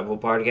 do you have Apple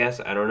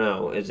Podcasts? I don't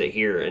know. Is it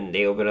here? And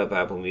they open up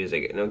Apple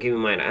Music. Now, keep in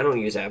mind, I don't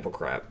use Apple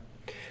crap.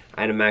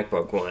 I had a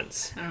MacBook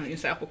once. I don't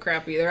use Apple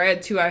crap either. I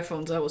had 2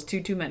 iPhones. That was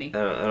too many.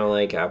 I don't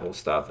like Apple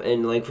stuff.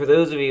 And, like, for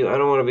those of you, I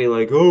don't want to be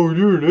like, oh,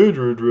 you're an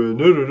Android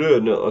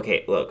fan. No,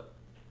 okay, look.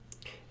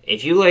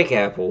 If you like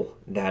Apple,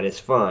 that is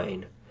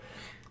fine.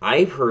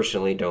 I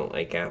personally don't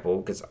like Apple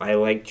because I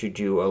like to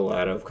do a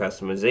lot of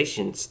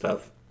customization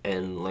stuff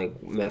and,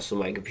 like, mess with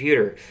my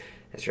computer.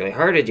 It's really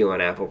hard to do on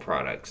Apple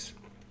products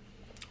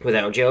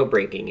without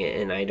jailbreaking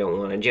it, and I don't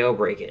want to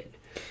jailbreak it.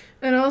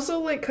 And also,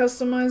 like,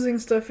 customizing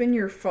stuff in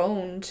your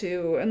phone,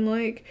 too. And,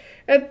 like,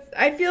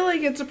 I feel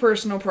like it's a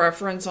personal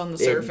preference on the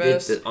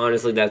surface.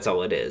 Honestly, that's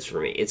all it is for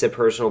me. It's a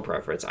personal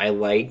preference. I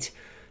liked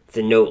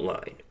the Note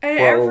line. And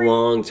for a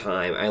long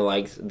time, I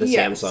liked the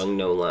Yes. Samsung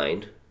Note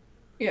line.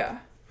 Yeah.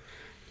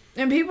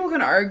 And people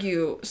can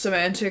argue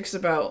semantics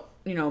about,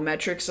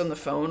 metrics on the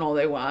phone all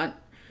they want.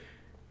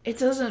 It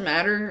doesn't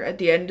matter. At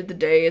the end of the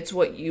day, it's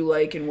what you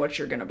like and what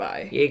you're going to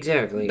buy. Yeah,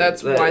 exactly.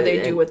 That's why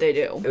they do what they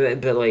do.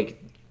 But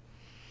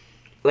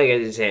like I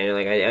was saying,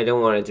 like I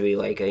don't want it to be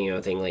like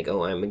a thing like,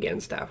 oh, I'm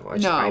against Apple.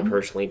 I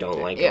personally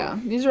don't like Yeah,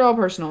 them. these are all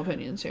personal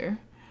opinions here.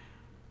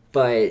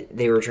 But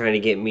they were trying to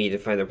get me to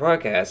find their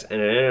podcast,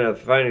 and I ended up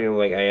finding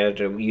like I had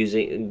to use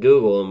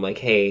Google. I'm like,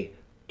 hey,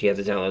 do you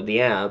have to download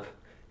the app?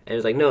 And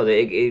it's like, no,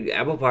 the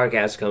Apple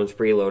Podcast comes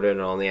preloaded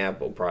on all the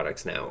Apple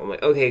products now. I'm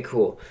like, okay,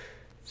 cool.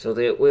 So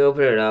we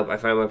open it up. I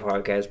find my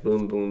podcast.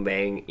 Boom, boom,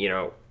 bang.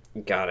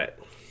 Got it.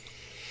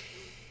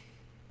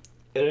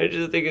 And I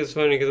just think it's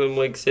funny because I'm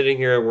like sitting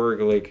here at work,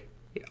 like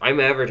I'm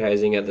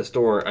advertising at the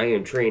store I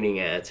am training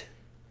at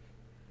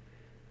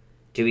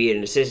to be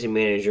an assistant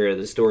manager at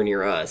the store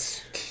near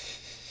us.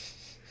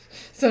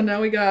 So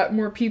now we got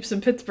more peeps in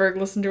Pittsburgh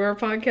listen to our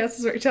podcast,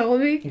 is what you're telling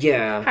me?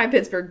 Yeah. Hi,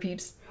 Pittsburgh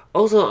peeps.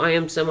 Also, I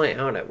am semi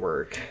out at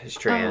work as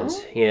trans.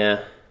 Oh.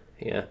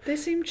 Yeah. They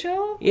seem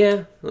chill.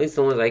 Yeah, at least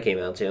the ones I came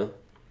out to.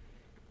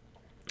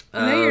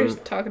 I know you're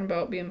talking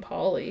about being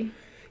poly.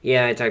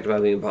 Yeah, I talked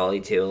about being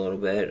poly too a little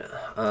bit.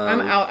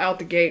 I'm out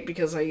the gate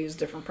because I use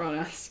different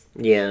pronouns.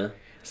 Yeah.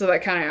 So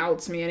that kind of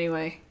outs me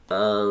anyway.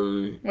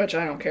 Um, Which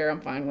I don't care,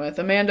 I'm fine with.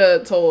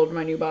 Amanda told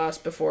my new boss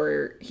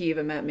before he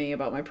even met me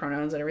about my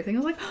pronouns and everything. I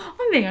was like,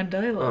 oh, Amanda,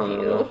 I love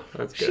you.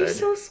 That's good. She's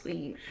so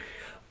sweet.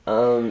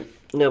 No,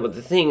 but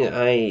the thing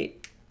I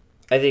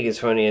think is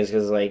funny is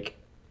because, like,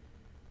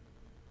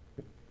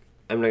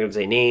 I'm not going to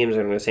say names,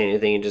 I'm not going to say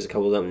anything, and just a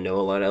couple of them know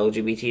a lot of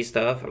LGBT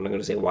stuff. I'm not going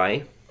to say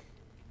why.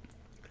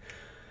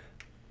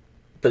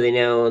 But they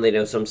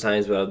know some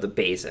signs about the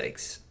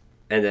basics.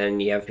 And then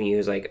you have me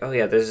who's like, oh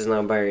yeah, this is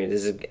non-binary,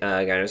 this is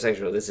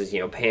gynosexual, this is,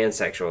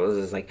 pansexual.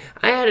 This is like,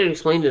 I had to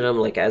explain to them,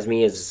 like, as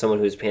me as someone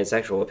who's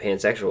pansexual, what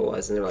pansexual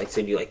was. And they're like,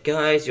 so do you like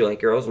guys, do you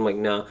like girls? I'm like,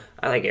 no,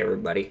 I like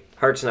everybody.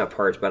 Hearts not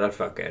parts, but I'd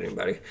fuck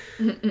anybody.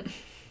 And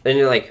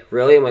you're like,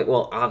 really? I'm like,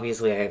 well,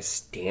 obviously I have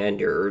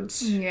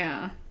standards.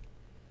 Yeah.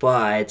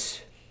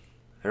 But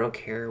I don't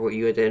care what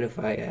you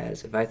identify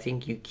as. If I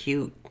think you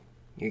cute,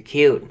 you're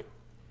cute.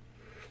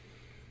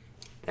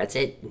 That's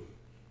it.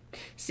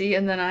 See,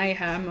 and then I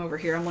am over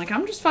here. I'm like,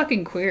 I'm just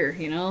fucking queer,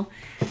 And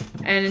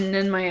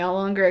then my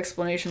longer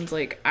explanation's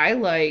like, I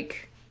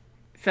like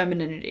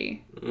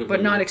femininity,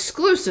 but not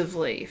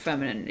exclusively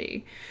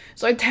femininity.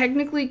 So I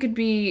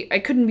technically I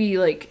couldn't be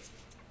like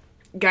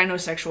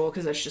gynosexual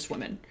because that's just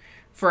women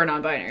for a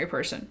non-binary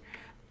person.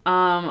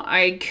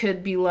 I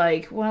could be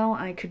like, well,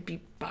 I could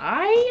be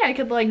bi. I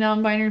could like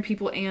non-binary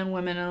people and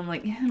women, and I'm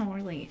like, yeah,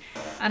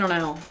 I don't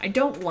know. I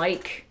don't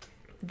like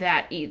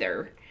that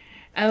either.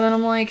 And then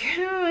I'm like,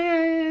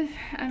 I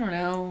don't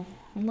know.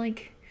 I'm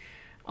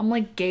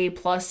like gay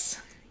plus.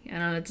 I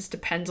don't know, it just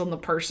depends on the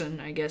person,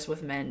 I guess,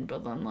 with men.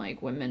 But then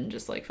like women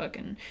just like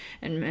fucking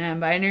and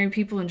non-binary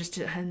people and just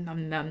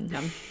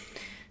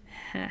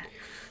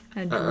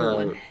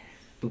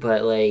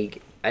But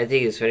like, I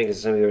think it's funny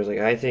because some people are like,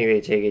 I think they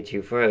take it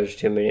too far. There's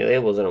too many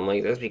labels, and I'm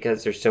like, that's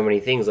because there's so many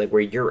things like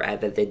where you're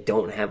at that they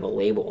don't have a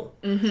label.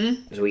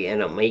 Mm-hmm. So we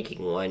end up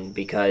making one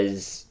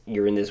because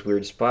you're in this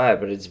weird spot,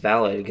 but it's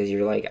valid because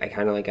you're like, I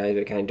kind of like guys,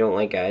 but I kind of don't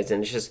like guys,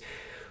 and it's just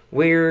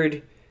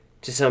weird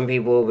to some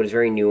people, but it's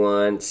very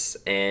nuanced,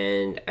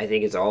 and I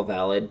think it's all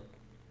valid.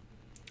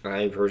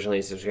 I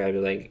personally subscribe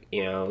to like,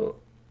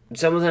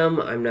 some of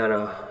them I'm not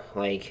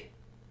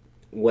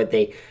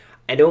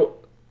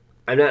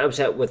I'm not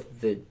upset with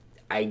the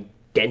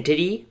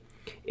identity.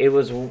 It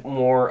was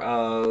more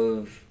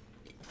of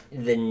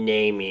the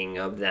naming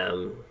of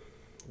them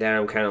that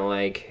I'm kind of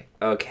like,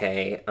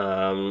 okay,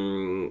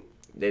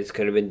 this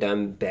could have been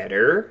done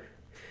better.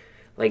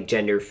 Like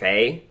gender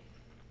fey.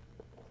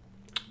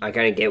 I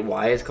kind of get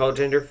why it's called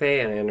gender fey,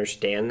 and I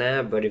understand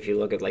that, but if you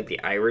look at like the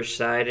Irish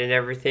side and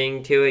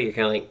everything to it, you're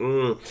kind of like,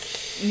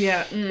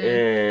 yeah,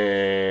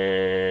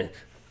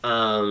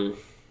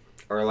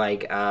 or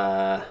like,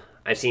 I've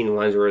seen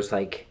ones where it's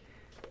like,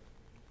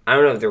 I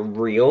don't know if they're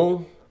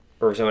real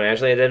or if someone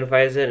actually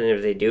identifies it, and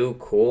if they do,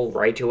 cool,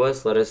 write to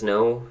us, let us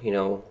know,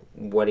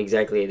 what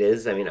exactly it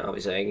is. I mean,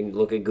 obviously I can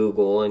look at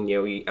Google, and,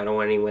 I don't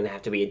want anyone to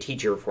have to be a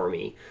teacher for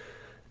me.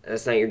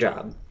 That's not your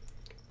job.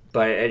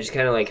 But I just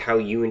kind of like how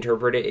you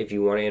interpret it. If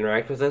you want to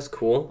interact with us,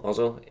 cool.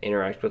 Also,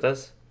 interact with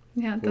us.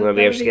 Yeah, you want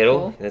to be our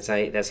Skittle? Cool. That's how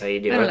you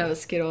do it. I don't have a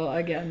Skittle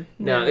again.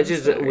 No, it's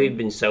just that we've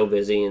been so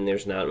busy and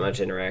there's not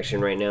much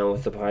interaction right now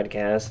with the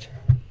podcast.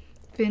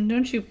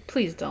 Finn,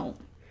 please don't.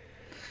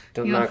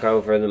 Don't knock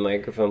over the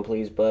microphone,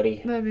 please,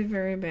 buddy. That'd be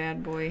very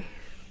bad, boy.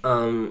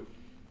 But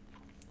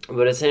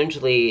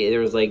essentially, there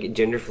was like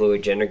gender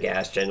fluid, gender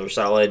gas, gender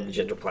solid,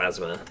 gender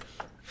plasma.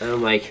 And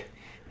I'm like,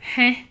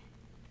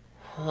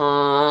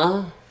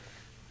 huh?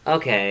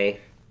 Okay.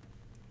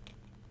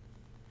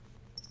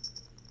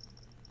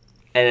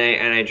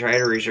 And I tried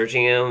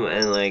researching them,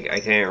 and like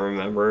I can't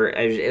remember.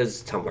 It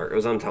was Tumblr. It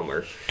was on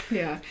Tumblr.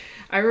 Yeah,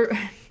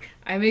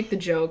 I make the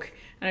joke,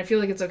 and I feel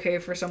like it's okay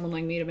for someone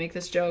like me to make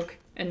this joke,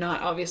 and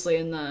not obviously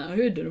in the I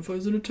identify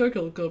as an attack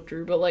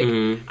helicopter, but like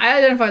I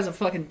identify as a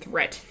fucking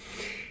threat.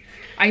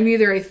 I'm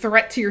either a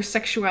threat to your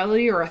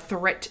sexuality or a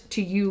threat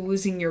to you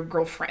losing your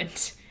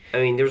girlfriend. I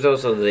mean, there's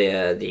also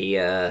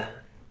the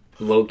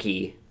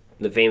Loki.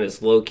 The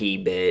famous Loki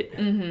bit.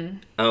 Mm-hmm.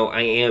 Oh,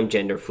 I am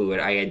gender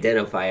fluid. I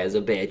identify as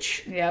a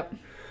bitch. Yep.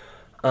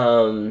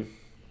 Or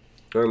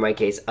in my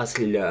case, a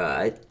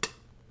slut.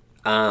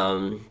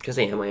 Because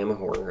I am a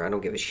whore. I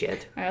don't give a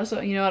shit. I also,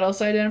 you know what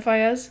else I identify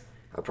as?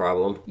 A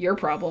problem. Your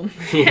problem.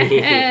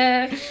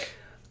 But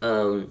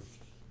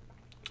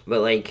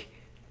like,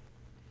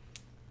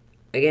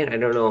 again, I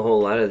don't know a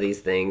whole lot of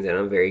these things, and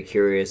I'm very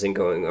curious and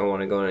I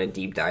want to go on a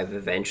deep dive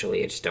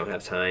eventually. I just don't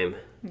have time.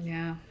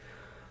 Yeah.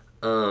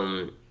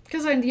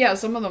 Because,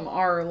 some of them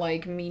are,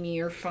 like, meany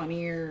or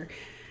funny or...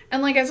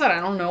 And like I said, I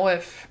don't know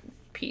if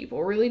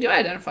people really do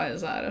identify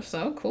as that. If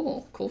so,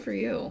 cool. Cool for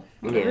you.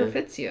 Whatever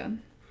fits you.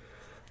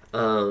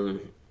 I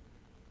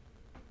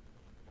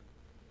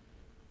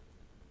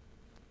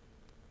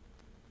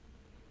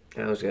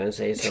was going to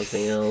say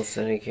something else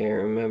and I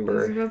can't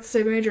remember. I was about to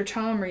say Major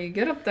Tom, are you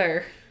good up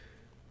there?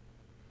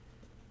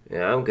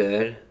 Yeah, I'm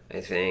good. I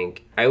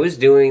think. I was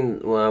doing,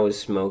 while I was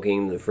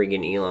smoking, the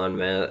freaking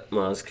Elon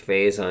Musk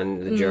face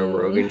on the Joe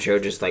Rogan show,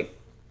 just like...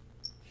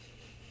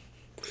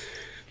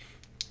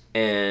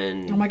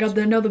 And... Oh my god,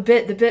 the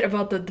bit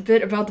about the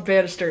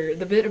banister,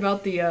 the bit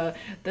about the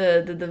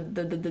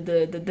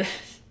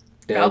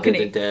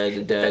balcony.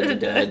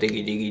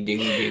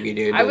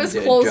 I was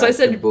close, I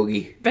said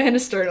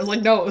banister, and I was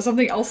like, no, it was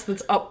something else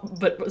that's up,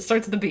 but it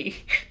starts with the B.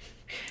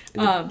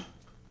 The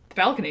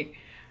balcony.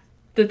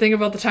 The thing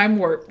about the time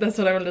warp. That's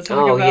what I wanted to talk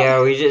about. Oh,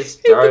 yeah, we just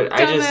started.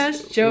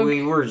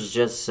 We were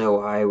just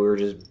so high. We were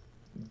just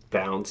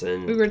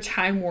bouncing. We were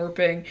time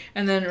warping,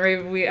 and then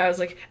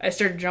I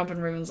started jumping.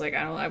 Raven's like,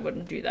 I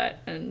wouldn't do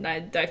that, and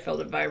I felt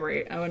it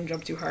vibrate. I wouldn't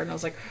jump too hard, and I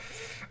was like,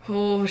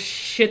 oh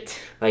shit.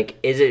 Like,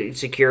 is it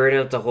secure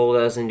enough to hold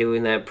us in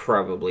doing that?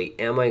 Probably.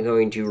 Am I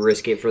going to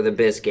risk it for the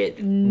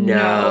biscuit?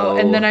 No.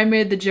 And then I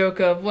made the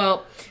joke of,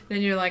 well,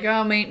 then you're like,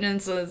 oh,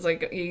 maintenance. So it's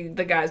like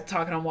the guy's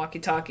talking on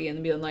walkie-talkie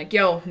and being like,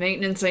 yo,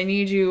 maintenance, I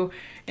need you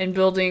in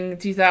building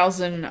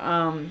 2000.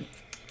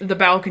 The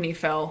balcony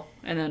fell.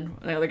 And then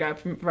the other guy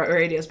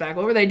radios back,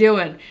 what were they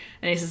doing?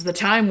 And he says, the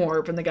time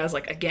warp. And the guy's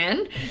like,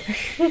 again?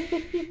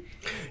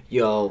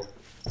 Yo,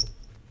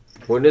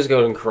 when does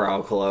Golden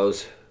Corral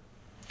close?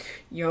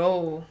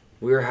 Yo.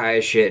 We were high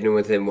as shit and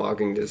within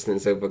walking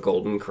distance of a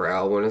Golden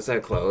Corral. When does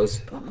that close?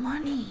 But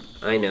money.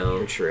 I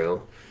know,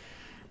 true.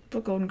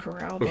 But Golden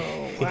Corral,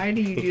 though. Why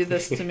do you do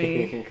this to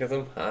me? Because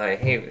I'm high.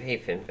 Hey,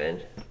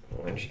 Fin.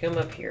 Why don't you come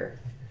up here?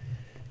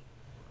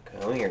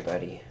 Come here,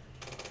 buddy.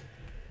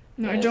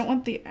 No, yes. I don't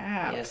want the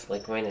app. Yes,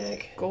 lick my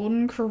neck.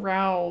 Golden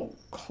Corral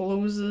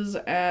closes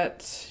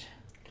at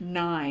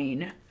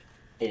 9.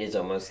 It is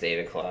almost 8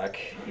 o'clock.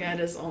 Yeah, it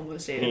is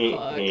almost 8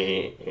 o'clock.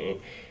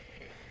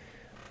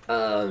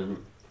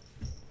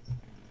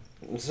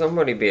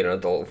 Somebody be an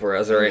adult for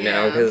us right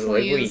now, because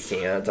we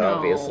can't,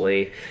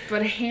 obviously.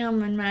 But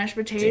ham and mashed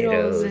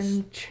potatoes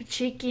and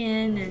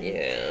chicken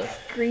and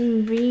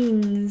green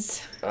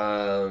beans.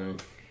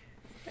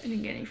 I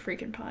didn't get any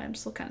freaking pie. I'm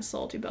still kind of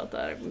salty about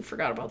that. We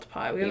forgot about the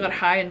pie. We got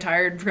high and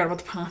tired and forgot about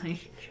the pie.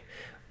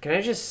 Can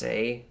I just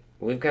say,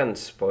 we've gotten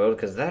spoiled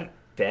because that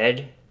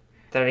bed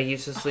that I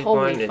used to sleep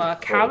on... Holy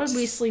fuck. How did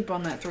we sleep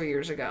on that 3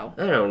 years ago?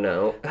 I don't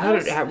know.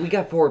 We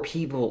got 4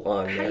 people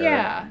on there.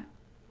 Yeah.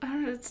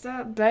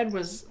 That bed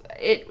was...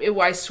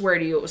 I swear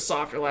to you, it was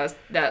softer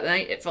that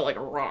night. It felt like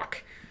a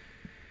rock.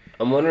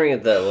 I'm wondering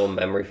if that little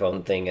memory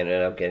foam thing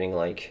ended up getting,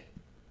 like...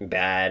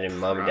 bad and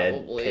mom and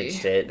dad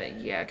pitched it.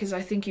 Yeah, because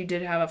I think you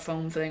did have a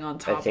foam thing on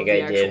top of the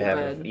actual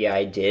bed.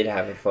 I did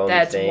have a foam thing.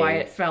 That's why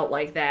it felt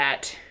like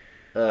that.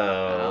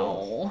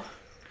 Oh.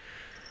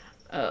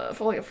 It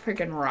felt like a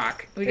freaking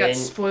rock. We got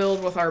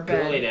spoiled with our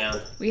bed. Go lay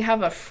down. We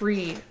have a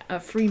free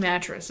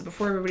mattress.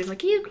 Before everybody's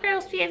like, you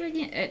girls,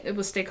 it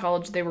was State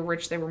College. They were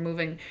rich. They were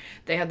moving.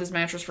 They had this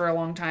mattress for a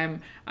long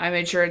time. I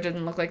made sure it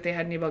didn't look like they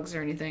had any bugs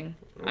or anything.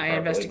 I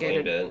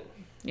investigated it.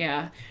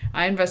 Yeah,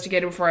 I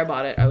investigated before I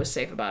bought it. I was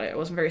safe about it. I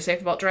wasn't very safe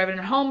about driving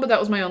it home, but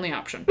that was my only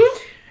option.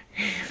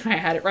 I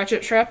had it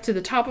ratchet strapped to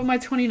the top of my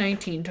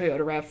 2019 Toyota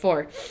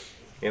RAV4.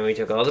 And we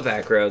took all the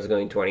back roads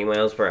going 20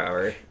 miles per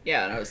hour.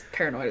 Yeah, and I was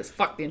paranoid as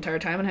fuck the entire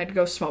time and I had to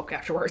go smoke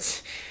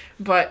afterwards.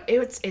 But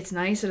it's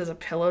nice. It is a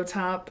pillow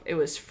top. It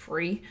was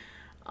free.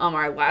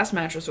 Our last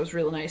mattress was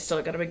really nice. Still,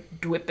 it got a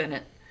big dwip in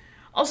it.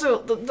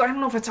 Also, I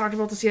don't know if I talked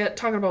about this yet.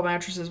 Talking about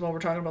mattresses while we're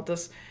talking about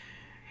this.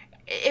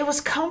 It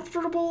was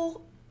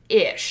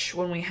comfortable-ish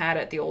when we had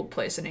it at the old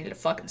place. I needed a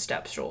fucking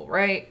step stool,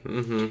 right?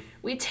 Mm-hmm.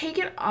 We take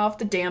it off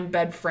the damn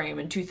bed frame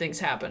and 2 things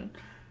happen.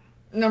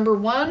 Number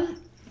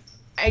 1,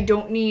 I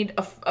don't need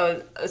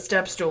a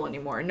step stool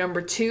anymore.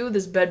 Number 2,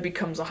 this bed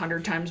becomes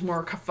 100 times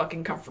more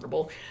fucking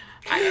comfortable.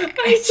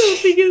 I still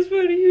think it's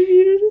funny you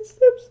needed a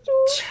step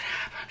stool. Shut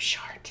up, I'm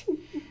short.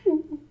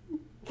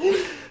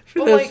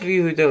 For those of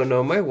you who don't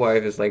know, my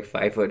wife is like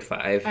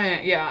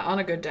 5'5". Yeah, on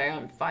a good day,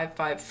 I'm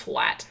 5'5"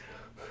 flat.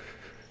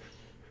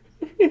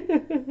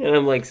 And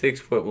I'm like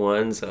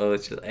 6'1", so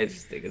I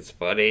just think it's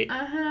funny.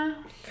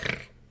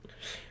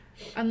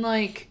 And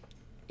like,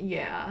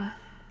 yeah.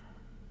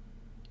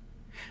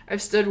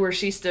 I've stood where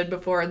she stood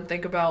before and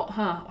think about,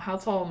 how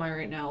tall am I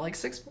right now? Like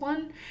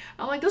 6'1"?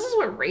 I'm like, this is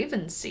what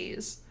Raven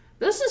sees.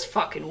 This is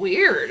fucking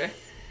weird.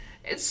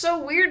 It's so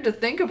weird to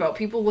think about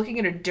people looking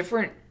at a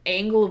different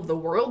angle of the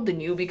world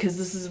than you because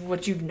this is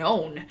what you've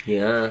known.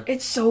 Yeah.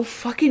 It's so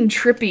fucking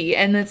trippy,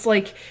 and it's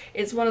like,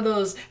 it's one of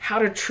those how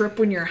to trip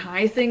when you're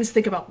high things.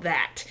 Think about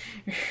that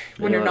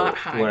when you're not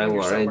high. What I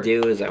want to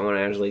do is I want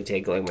to actually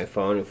take like my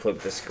phone and flip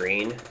the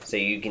screen so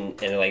you can,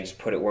 and like just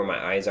put it where my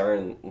eyes are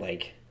and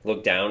like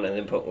look down and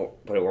then put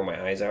it where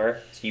my eyes are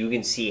so you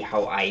can see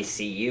how I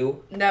see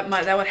you. That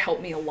would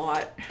help me a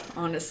lot,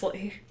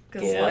 honestly,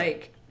 because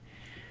like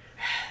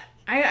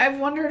I've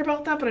wondered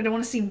about that, but I don't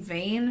want to seem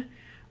vain.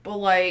 But,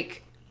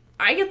 like,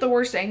 I get the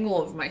worst angle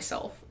of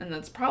myself. And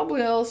that's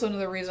probably also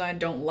another reason I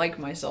don't like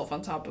myself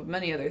on top of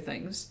many other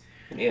things.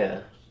 Yeah.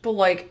 But,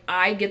 like,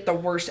 I get the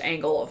worst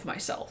angle of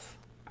myself.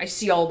 I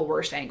see all the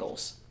worst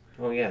angles.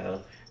 Oh, yeah.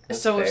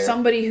 So fair. If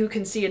somebody who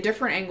can see a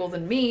different angle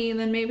than me,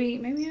 then maybe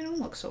I don't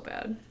look so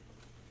bad.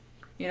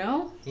 You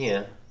know?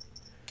 Yeah.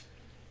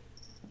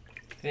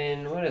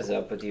 Finn, what is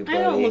up with you, buddy?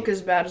 I don't look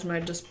as bad as my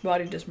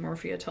body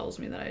dysmorphia tells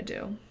me that I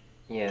do.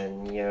 Yeah,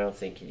 I don't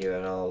think you do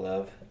at all,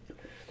 love.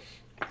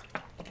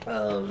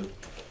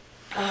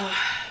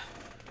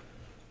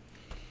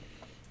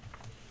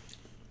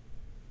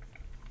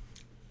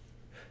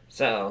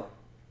 So,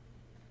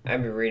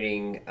 I've been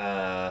reading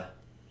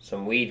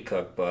some weed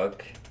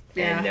cookbook,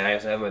 and I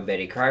also have my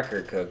Betty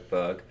Crocker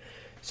cookbook.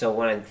 So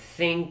what I'm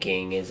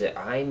thinking is that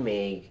I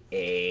make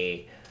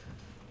a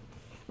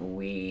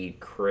weed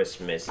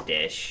Christmas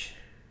dish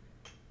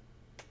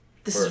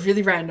This is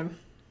really random.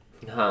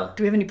 Huh.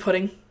 Do we have any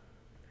pudding?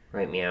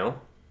 Right, meow.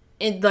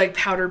 Like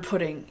powdered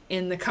pudding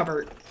in the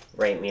cupboard.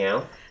 Right,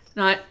 meow.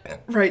 Not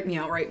right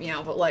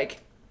meow, but like...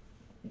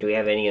 Do we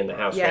have any in the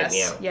house right meow?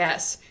 Yes,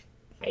 yes.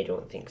 I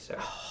don't think so.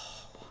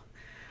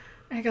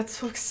 I got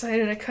so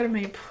excited I could have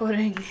made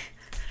pudding.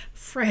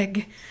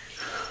 Frig.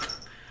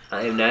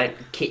 I'm not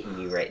kidding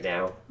you right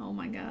now. Oh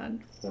my god.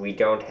 We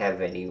don't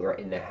have any right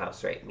in the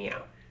house right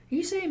meow.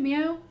 You say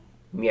meow?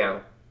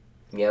 Meow.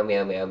 Meow,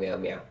 meow, meow, meow,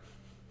 meow.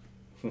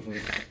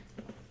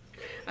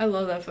 I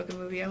love that fucking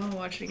movie. I want to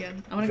watch it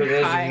again. I want For to get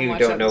those high of and you who watch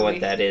don't that know movie.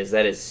 what that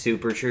is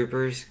Super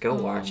Troopers. Go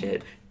watch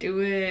it. Do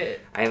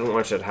it. I haven't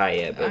watched it high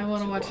yet, but I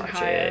want to watch it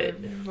high it.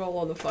 and roll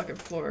on the fucking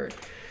floor.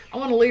 I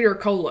want a liter of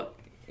cola.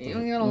 You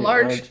want a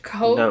large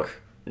Coke?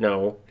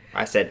 No.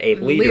 I said a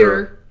liter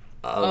Liter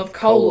of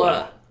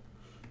cola.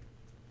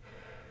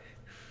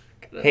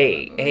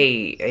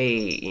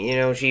 Hey, you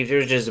know, Chief,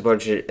 there's just a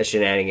bunch of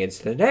shenanigans.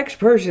 The next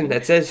person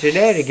that says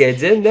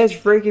shenanigans in this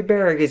freaking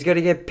barrack is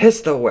gonna get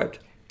pistol whipped.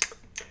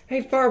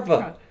 Hey,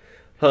 Farfa.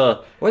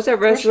 Huh. What's that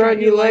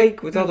restaurant you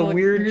like with all the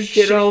weird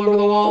shit all over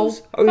the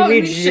walls? Oh,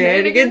 you mean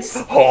shenanigans?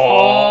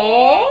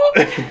 Oh!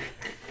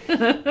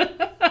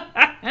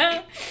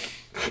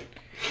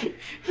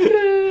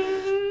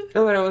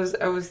 No, but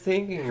I was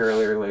thinking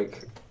earlier,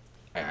 like,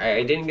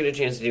 I didn't get a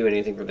chance to do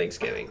anything for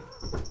Thanksgiving.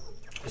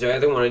 So I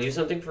either want to do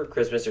something for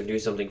Christmas or do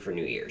something for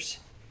New Year's.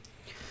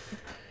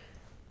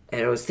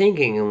 And I was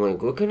thinking, I'm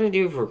like, what can I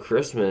do for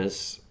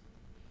Christmas?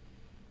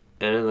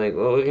 And I'm like,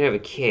 well, we can have a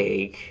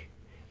cake.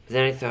 But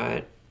then I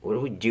thought, what do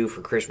we do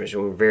for Christmas?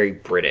 And we're very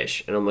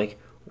British. And I'm like,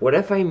 what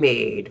if I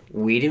made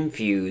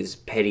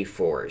weed-infused petit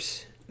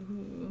fours?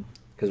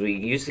 Because we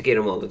used to get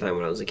them all the time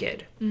when I was a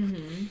kid.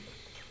 Mm-hmm.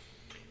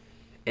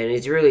 And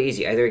it's really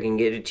easy. Either I can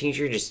get a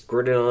tincture, just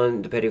squirt it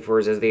on the petit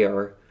fours as they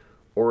are,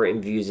 or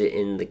infuse it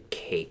in the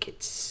cake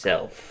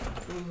itself.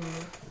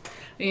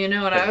 You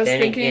know what But I was then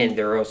thinking? again,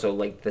 they're also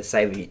like the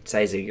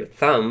size of your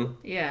thumb.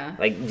 Yeah.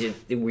 Like just,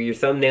 where your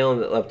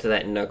thumbnail up to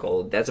that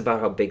knuckle. That's about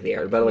how big they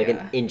are. About like Yeah.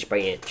 an inch by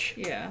inch.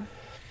 Yeah.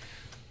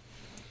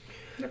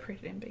 They're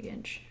pretty damn big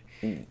inch.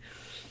 An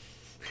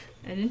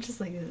inch is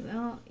like,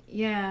 oh,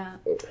 yeah.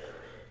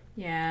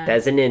 Yeah.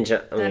 That's an inch.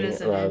 That is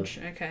an inch.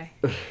 Okay.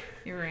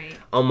 You're right.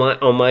 On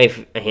my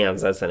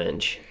hands, that's an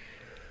inch.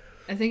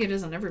 I think it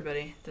is on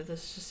everybody that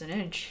this is just an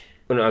inch.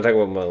 Well, no, I'm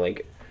talking about my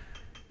like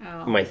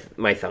Oh.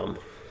 my thumb.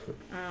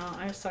 Oh,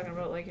 I was talking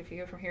about like if you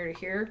go from here to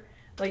here,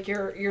 like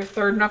your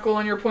third knuckle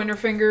on your pointer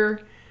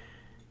finger.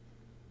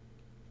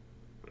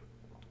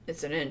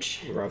 It's an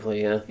inch.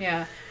 Roughly, yeah.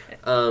 Yeah.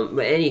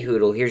 But any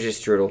hoodle, here's your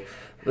strudel.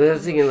 But I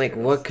was thinking, like,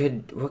 what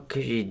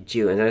could you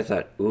do? And then I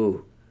thought,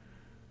 ooh,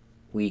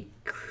 we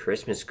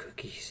Christmas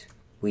cookies,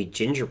 we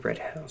gingerbread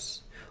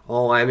house.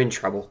 Oh, I'm in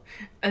trouble.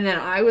 And then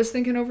I was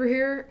thinking over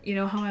here, you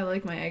know how I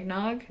like my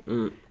eggnog?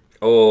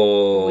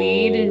 Oh,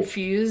 Weed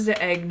infused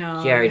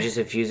eggnog. yeah, I just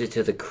infuse it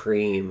to the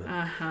cream.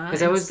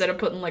 Instead of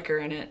putting liquor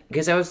in it.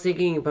 Because I was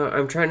thinking about,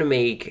 I'm trying to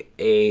make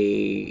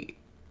a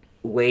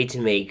way to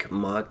make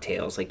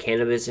mocktails, like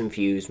cannabis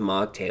infused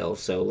mocktails,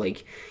 so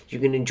like you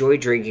can enjoy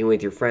drinking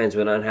with your friends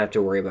but not have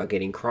to worry about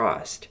getting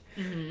crossed.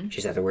 Mm-hmm.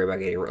 Just have to worry about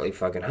getting really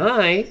fucking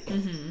high.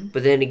 Mm-hmm.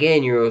 But then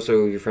again, your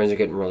friends are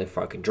getting really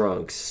fucking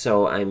drunk.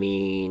 So I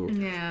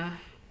mean, Yeah.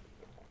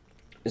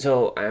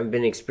 so I've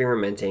been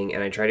experimenting,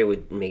 and I tried it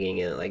with making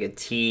it like a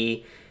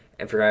tea.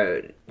 I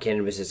forgot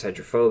cannabis is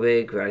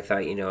hydrophobic, but I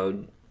thought, you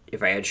know,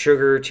 if I add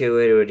sugar to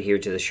it, it would adhere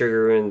to the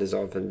sugar and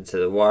dissolve into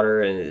the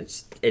water, and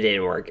it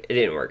didn't work. It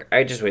didn't work.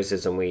 I just wasted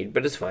some weed,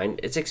 but it's fine.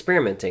 It's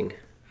experimenting.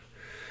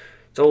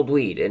 It's old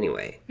weed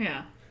anyway.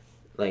 Yeah.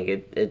 Like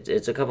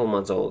it's a couple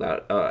months old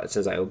out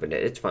since I opened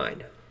it. It's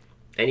fine.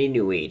 I need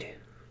new weed.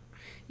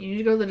 You need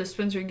to go to the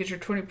dispensary and get your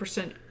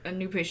 20% a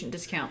new patient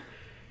discount.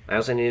 I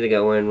also need to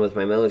go in with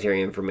my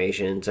military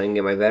information so I can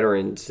get my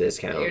veterans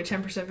discount. Your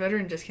 10%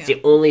 veteran discount.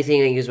 It's the only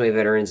thing I use my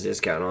veterans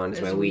discount on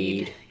is my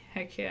weed.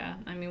 Heck yeah.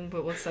 I mean,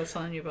 but what's that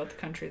telling you about the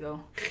country,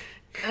 though?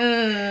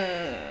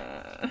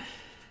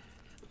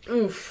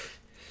 Oof.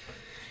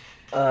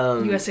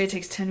 USA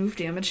takes 10 oof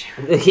damage.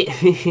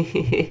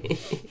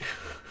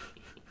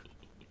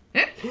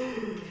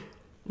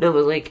 No,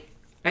 but like,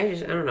 I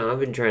don't know. I've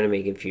been trying to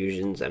make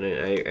infusions, and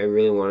I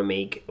really want to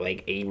make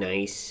like a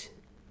nice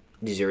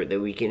dessert that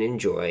we can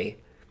enjoy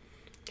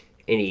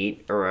and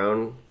eat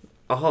around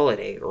a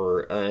holiday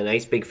or a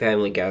nice big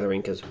family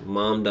gathering, because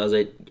Mom does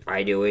it,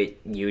 I do it,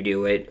 you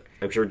do it.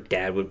 I'm sure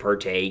Dad would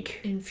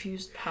partake.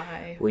 Infused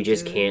pie. We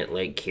just dude. can't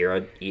let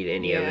Kira eat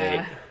any of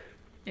it.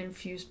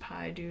 Infused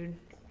pie, dude.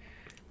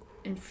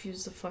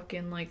 Infuse the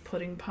fucking like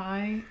pudding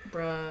pie,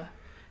 bruh.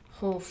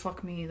 Oh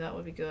fuck me, that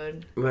would be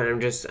good. But I'm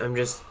just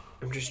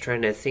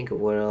trying to think of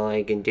what all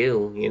I can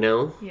do, you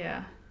know?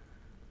 Yeah.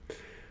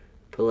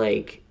 But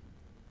like,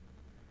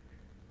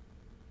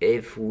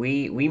 if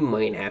we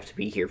might have to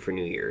be here for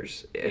New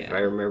Year's, if I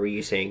remember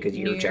you saying, because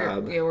your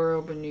job. Yeah, we're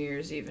open New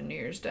Year's Eve and New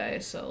Year's Day,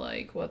 so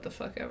like, what the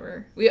fuck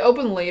ever. We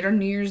open late on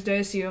New Year's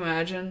Day, so you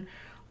imagine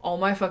all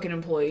my fucking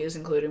employees,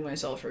 including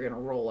myself, are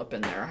gonna roll up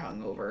in there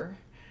hungover.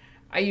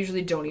 I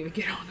usually don't even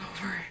get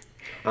hungover.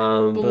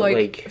 But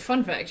like,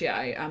 fun fact, yeah,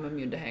 I'm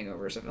immune to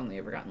hangovers. I've only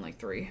ever gotten like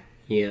 3.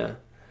 yeah.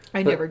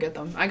 I never get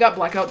them. I got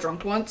blackout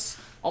drunk once.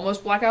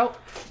 Almost blackout.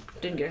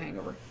 Didn't get a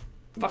hangover.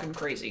 Fucking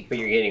crazy. But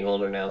you're getting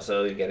older now,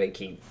 so you gotta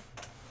keep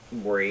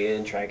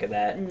worrying track of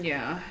that.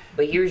 Yeah.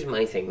 But here's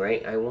my thing,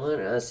 right? I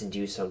want us to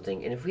do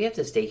something, and if we have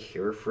to stay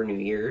here for New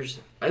Year's,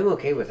 I'm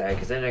okay with that,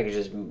 because then I can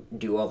just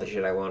do all the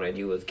shit I want to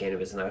do with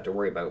cannabis and not have to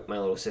worry about my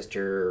little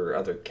sister or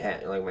other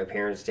cat, like my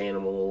parents'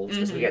 animals,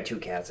 because we got 2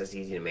 cats, that's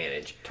easy to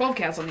manage. 12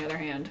 cats, on the other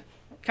hand.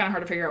 Kind of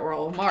hard to figure out where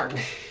all of them are.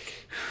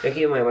 Like,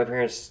 you know, my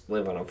parents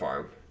live on a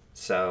farm,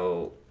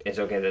 so it's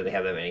okay that they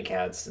have that many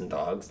cats and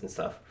dogs and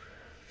stuff.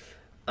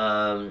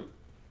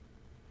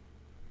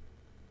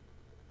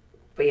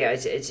 But yeah,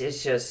 it's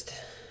just,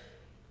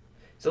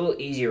 it's a little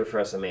easier for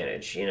us to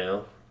manage, you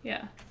know?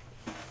 Yeah.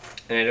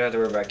 And I don't have to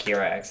worry about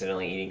Kira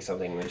accidentally eating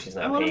something when she's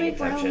I not want to paying make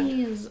attention.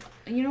 brownies.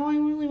 You know, I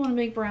really want to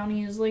make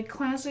brownies. Like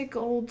classic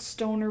old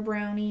stoner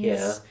brownies.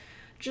 Yeah.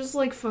 Just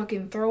like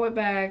fucking throw it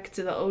back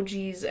to the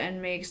OGs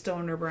and make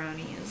stoner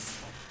brownies.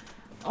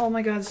 Oh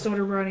my god,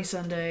 stoner brownie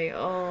sundae.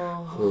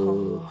 Oh.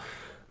 Ooh.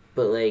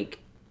 But like,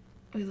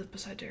 We live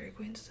beside Dairy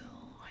Queen still.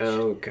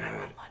 oh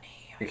god.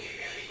 Money.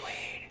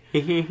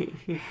 Wait.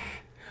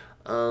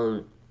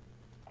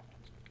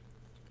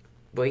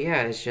 But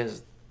yeah, it's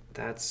just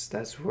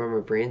that's where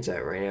my brain's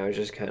at right now.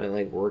 Just kind of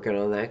like working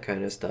on that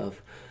kind of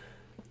stuff.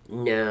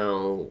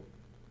 Now,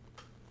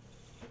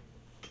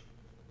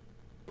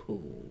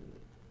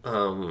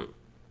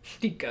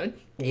 You good?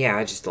 yeah,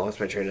 I just lost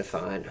my train of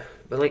thought.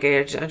 But like,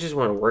 I just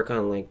want to work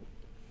on like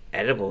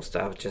edible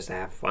stuff just to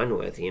have fun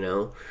with, you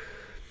know.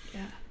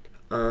 Yeah.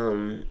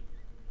 Um,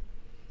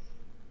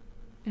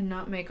 And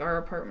not make our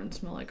apartment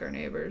smell like our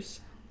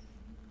neighbors.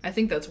 I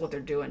think that's what they're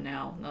doing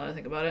now that I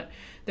think about it.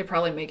 They're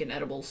probably making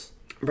edibles.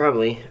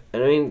 Probably. I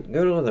mean,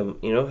 go to them,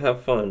 you know,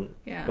 have fun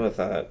Yeah. with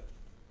that.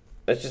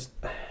 It's just,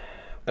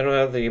 I don't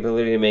have the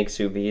ability to make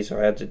sous vide, so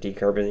I have to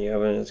decarb in the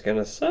oven. It's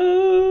gonna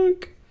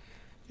suck.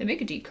 They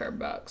make a decarb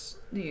box.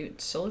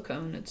 It's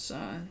silicone. It's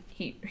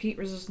heat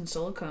resistant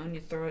silicone.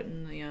 You throw it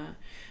in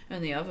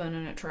the oven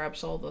and it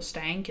traps all the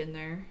stank in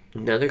there.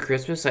 Another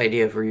Christmas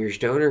idea for your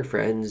stoner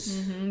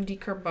friends.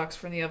 Decarb box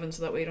for the oven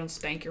so that way you don't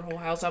stank your whole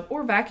house up.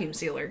 Or vacuum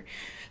sealer,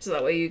 so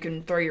that way you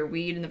can throw your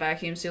weed in the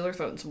vacuum sealer,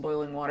 throw it in some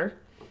boiling water.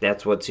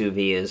 That's what sous vide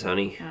is,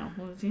 honey. Oh,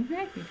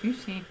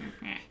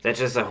 That's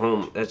just a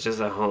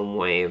home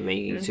way of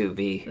making sous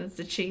vide. that's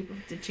the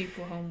cheap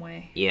home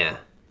way. Yeah.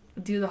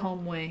 Do the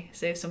home way.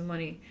 Save some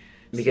money.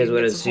 So Because you what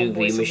can a get some sous homeboy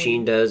vide some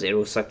machine weed. does, it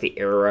will suck the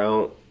air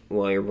out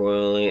while you're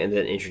boiling, and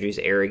then introduce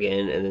air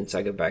again, and then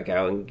suck it back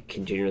out, and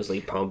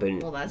continuously pump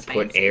and Well, that's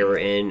put fancy. air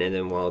in, and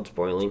then while it's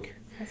boiling.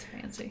 That's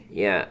fancy.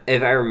 Yeah,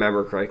 if I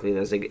remember correctly,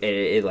 that's like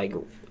it like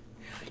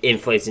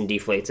inflates and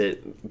deflates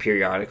it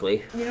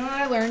periodically. You know what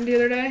I learned the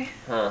other day?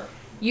 Huh?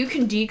 You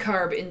can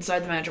decarb inside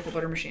the magical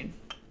butter machine.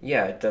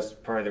 Yeah, that's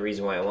part of the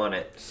reason why I want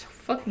it. So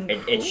fucking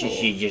And, cool. and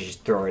you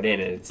just throw it in,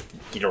 and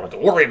you don't have to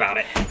worry about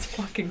it. It's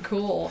fucking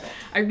cool.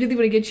 I really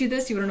want to get you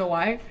this. You want to know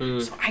why?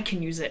 Mm. So I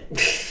can use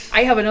it.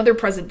 I have another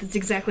present that's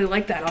exactly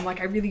like that. I'm like,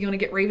 I really want to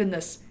get Raven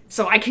this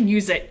so I can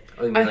use it.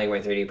 Oh, you mean like my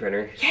 3D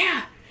printer?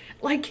 Yeah.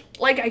 Like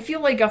I feel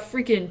like a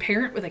freaking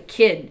parent with a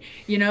kid.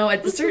 You know,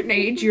 at a certain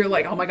age, you're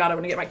like, oh my god, I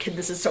want to get my kid.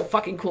 This is so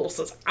fucking cool.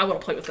 So I want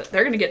to play with it.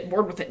 They're going to get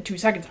bored with it in 2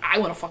 seconds. I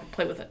want to fucking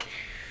play with it.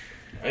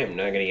 I'm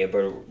not gonna get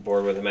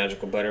bored with a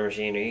magical butter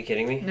machine. Are you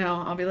kidding me?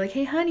 No, I'll be like,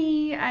 hey,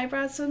 honey, I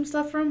brought some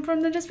stuff from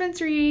the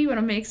dispensary. You want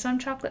to make some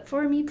chocolate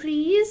for me,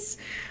 please?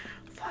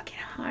 Fucking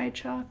high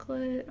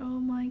chocolate. Oh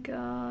my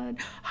god.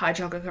 High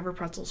chocolate covered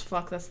pretzels.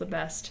 Fuck, that's the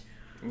best.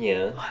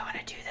 Yeah. Oh, I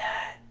want to do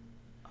that.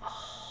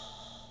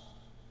 Oh.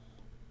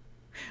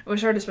 I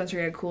wish our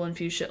dispensary had cool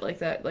infused shit like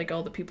that. Like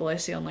all the people I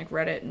see on like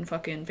Reddit and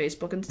fucking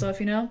Facebook and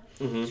stuff, you know?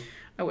 Mm-hmm.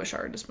 I wish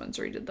our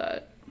dispensary did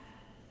that.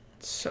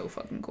 It's so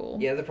fucking cool.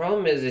 Yeah, the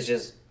problem is it's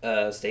just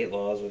state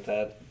laws with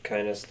that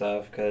kind of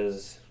stuff,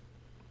 because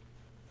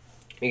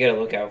you gotta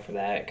look out for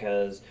that,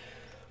 because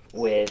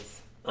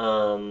with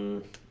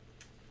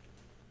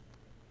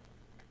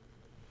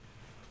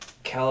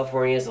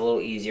California is a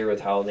little easier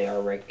with how they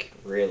are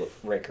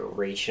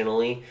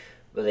recreationally,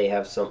 but they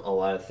have a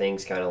lot of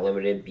things kind of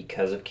limited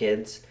because of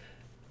kids.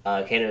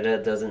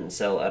 Canada doesn't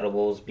sell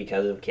edibles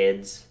because of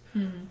kids.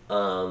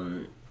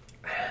 Mm-hmm.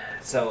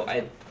 So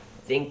I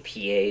think PA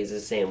is the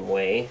same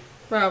way.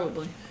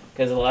 Probably.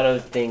 Because a lot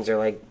of things are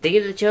like, think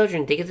of the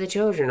children, think of the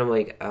children. I'm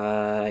like,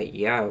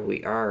 yeah,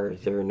 we are.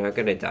 They're not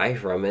going to die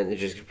from it. They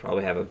just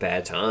probably have a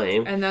bad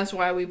time. And that's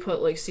why we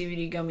put like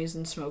CBD gummies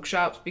in smoke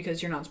shops,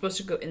 because you're not supposed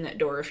to go in that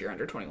door if you're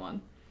under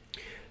 21.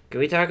 Can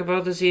we talk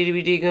about the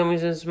CBD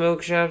gummies and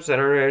smoke shops that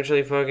aren't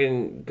actually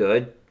fucking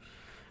good?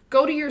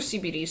 Go to your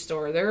CBD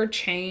store. They're a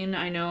chain.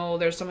 I know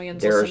there's something in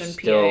They're Wilson in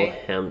still PA.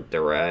 hemp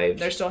derived.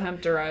 They're still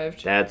hemp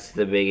derived. That's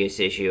the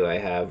biggest issue I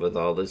have with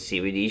all the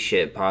CBD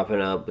shit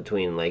popping up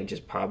between like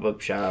just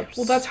pop-up shops.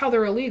 Well, that's how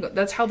they're illegal.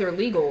 That's how they're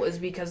legal, is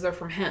because they're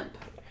from hemp.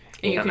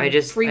 And Yeah, you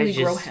can freely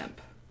I grow hemp.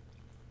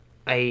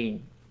 I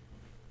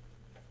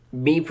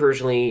Me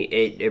personally,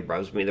 it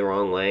rubs me the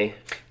wrong way.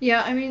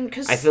 Yeah, I mean,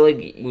 because I feel like,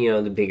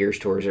 the bigger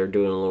stores are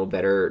doing a little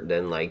better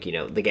than, like,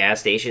 the gas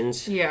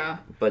stations. yeah,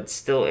 But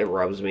still, it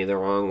rubs me the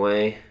wrong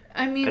way.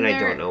 I mean, And I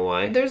don't know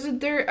why.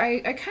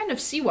 I kind of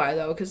see why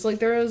though, because like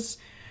there is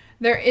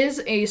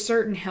a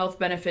certain health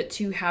benefit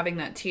to having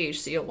that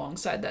THC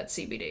alongside that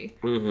CBD.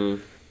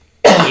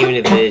 Even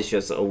if it is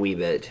just a wee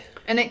bit.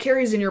 And it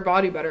carries in your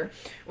body better,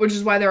 which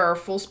is why there are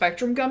full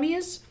spectrum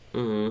gummies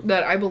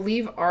that I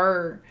believe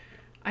are,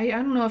 I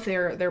don't know if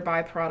they're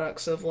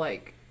byproducts of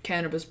like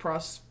cannabis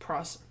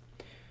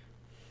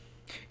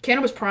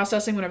cannabis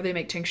processing whenever they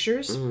make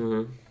tinctures,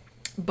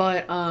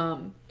 but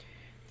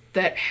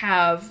that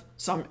have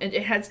some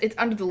it's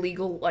under the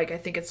legal, like I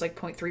think it's like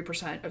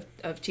 0.3%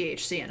 of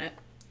THC in it.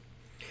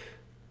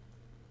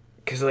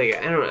 Because, like,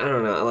 I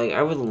don't know. Like,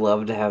 I would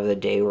love to have the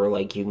day where,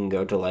 like, you can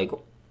go to, like,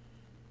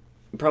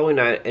 probably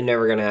not, it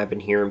never gonna happen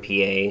here in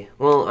PA.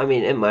 Well, I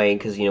mean, it might,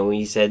 because, when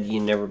you said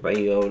you never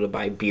go to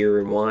buy beer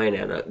and wine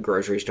at a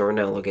grocery store,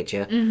 now look at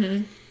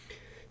you.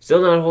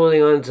 Still not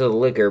holding on to the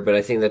liquor, but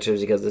I think that's just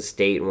because the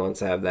state wants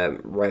to have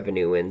that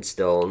revenue and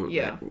still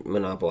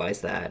monopolize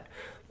that.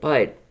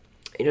 But,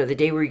 the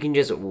day where you can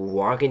just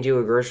walk into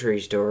a grocery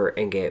store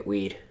and get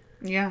weed.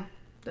 Yeah,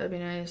 that'd be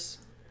nice.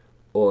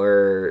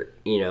 Or,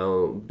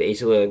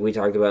 basically like we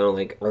talked about in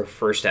like our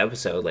first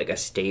episode, like a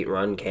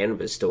state-run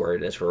cannabis store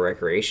that's for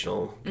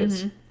recreational.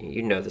 Because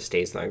the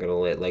state's not going to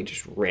let like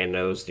just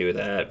randos do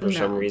that for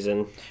some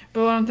reason.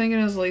 But what I'm thinking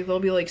is like there'll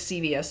be like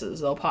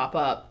CVS's. They'll pop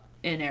up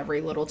in every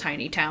little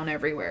tiny town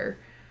everywhere.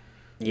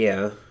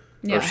 Yeah.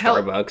 Yeah. Or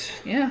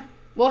Starbucks. Yeah.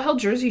 Well, hell,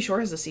 Jersey Shore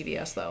has a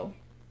CVS though.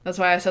 That's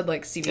why I said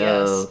like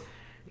CVS.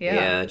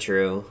 Yeah,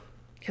 true.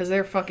 Because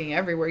they're fucking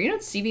everywhere. You know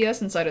it's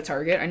CVS inside a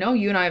Target? I know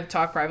you and I have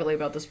talked privately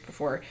about this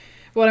before.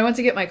 But when I went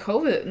to get my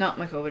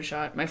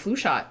flu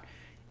shot,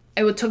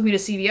 it took me to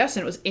CVS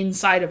and it was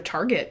inside of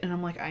Target. And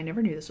I'm like, I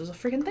never knew this was a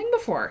freaking thing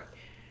before.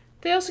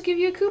 They also give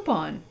you a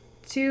coupon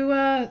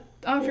to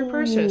off your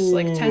purchase,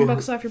 like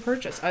 $10 off your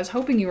purchase. I was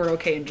hoping you were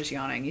okay and just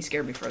yawning. You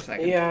scared me for a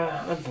second.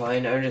 Yeah, I'm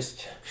fine. I'm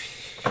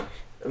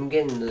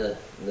getting the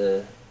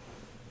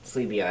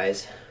sleepy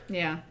eyes.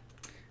 Yeah.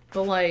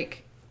 But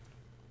like,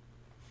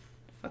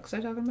 what was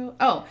I talking about?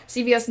 Oh,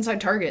 CVS inside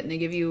Target, and they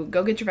give you,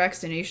 go get your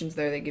vaccinations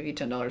there. They give you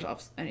 $10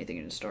 off anything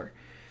in the store.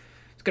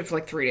 It's good for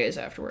like 3 days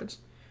afterwards.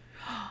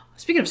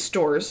 Speaking of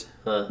stores,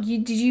 I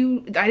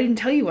didn't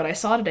tell you what I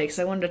saw today because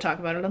I wanted to talk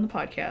about it on the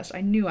podcast.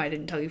 I knew I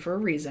didn't tell you for a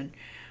reason.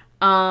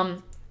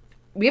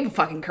 We have a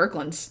fucking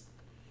Kirkland's.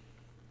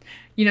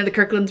 You know the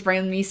Kirkland's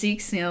brand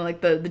Meeseeks? You know, like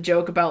the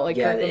joke about like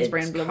Kirkland's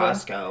brand blah blah.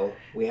 Costco.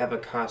 We have a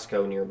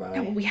Costco nearby.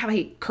 Yeah, well, we have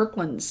a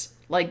Kirkland's.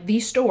 Like the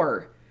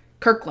store.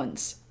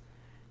 Kirkland's.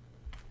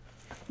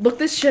 Look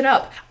this shit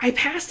up. I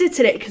passed it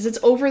today because it's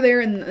over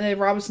there in the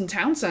Robinson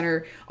Town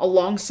Center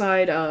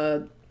alongside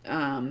Dollar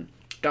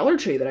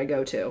Tree that I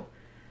go to.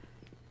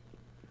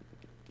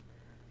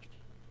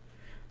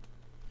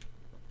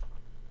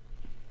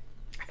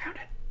 I found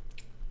it.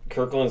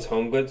 Kirkland's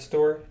Home Goods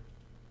store?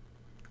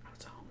 Oh,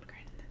 it's a Home Goods.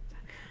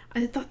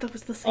 I thought that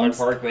was the same on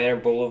Park Manor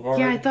Boulevard?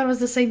 Yeah, I thought it was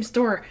the same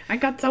store. I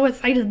got so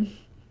excited.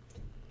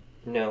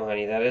 No,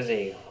 honey, that is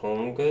a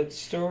Home Goods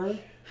store?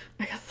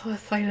 I got so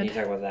excited. Are you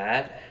talking about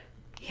that?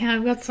 Yeah, I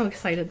got so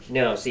excited.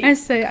 No, see,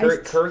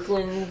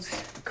 Kirkland's,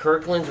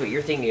 what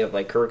you're thinking of,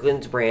 like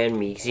Kirkland's brand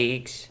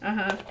Meeseeks,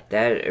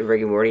 that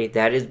Rick and Morty,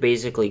 that is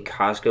basically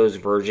Costco's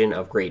version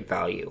of Great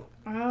Value.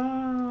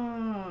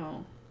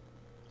 Oh.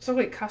 So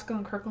wait, Costco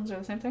and Kirkland's are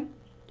the same thing?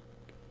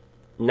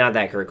 Not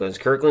that Kirkland's.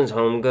 Kirkland's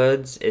Home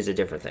Goods is a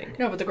different thing.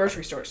 No, but the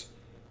grocery stores.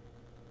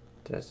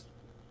 That's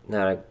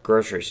not a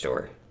grocery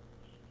store.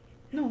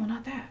 No,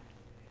 not that.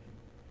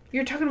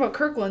 You're talking about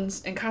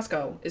Kirkland's and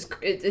Costco.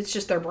 It's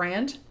just their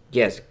brand?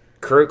 Yes,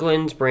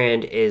 Kirkland's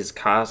brand is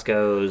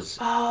Costco's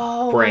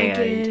brand.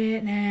 I get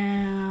it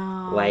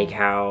now. Like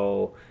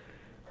how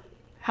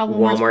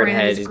Walmart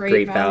has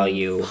Great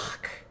Value.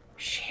 Fuck.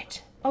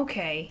 Shit.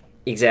 Okay.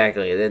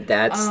 Exactly.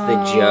 That's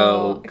the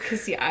joke.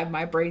 Because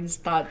my brain's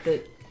thought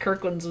that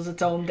Kirkland's was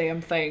its own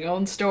damn thing,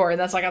 own store, and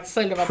that's like I got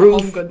excited about the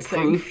Home Goods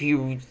thing. Proof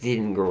you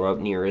didn't grow up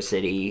near a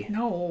city.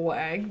 No,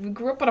 I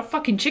grew up on a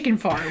fucking chicken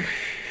farm.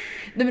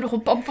 In the middle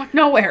of bumfuck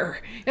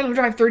nowhere. It'll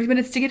drive 30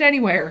 minutes to get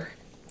anywhere.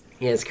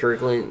 Yes,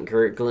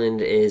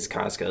 Kirkland is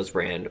Costco's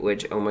brand,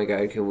 which, oh my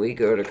god, can we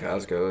go to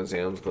Costco and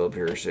Sam's Club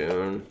here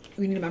soon?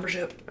 We need a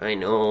membership. I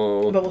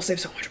know. But we'll save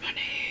so much money.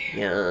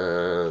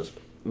 Yes.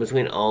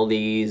 Between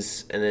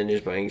Aldi's and then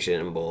just buying shit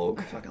in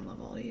bulk. I fucking love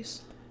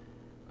Aldi's.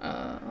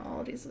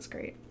 Aldi's is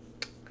great.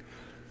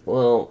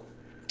 Well,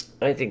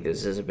 I think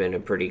this has been a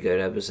pretty good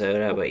episode.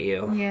 How about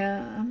you?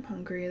 Yeah, I'm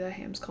hungry. That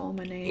ham's calling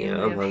my name.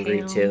 Yeah, I'm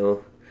hungry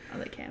too. I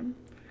like ham.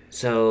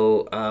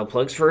 So,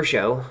 plugs for a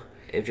show.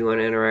 If you want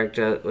to interact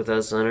with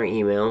us on our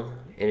email,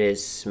 it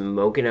is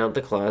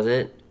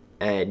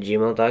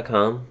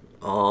smokingoutthecloset@gmail.com.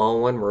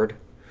 All one word.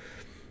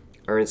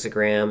 Our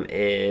Instagram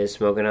is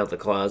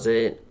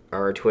smokingoutthecloset.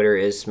 Our Twitter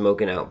is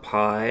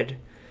smokingoutpod.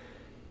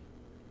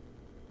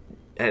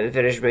 I haven't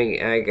finished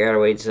making. I gotta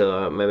wait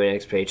till my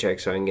next paycheck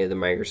so I can get the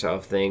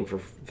Microsoft thing for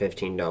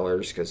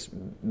 $15. Because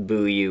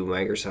boo you,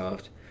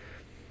 Microsoft.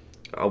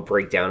 I'll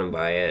break down and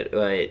buy it,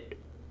 but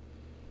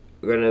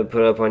we're gonna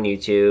put up on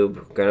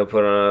YouTube. Gonna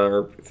put on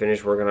our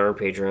finish working on our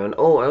Patreon.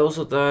 Oh, I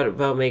also thought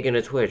about making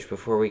a Twitch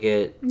before we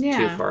get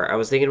too far. I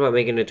was thinking about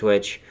making a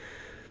Twitch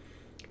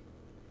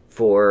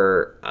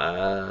for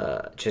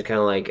just kind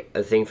of like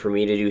a thing for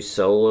me to do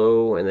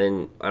solo, and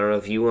then I don't know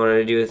if you wanted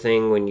to do a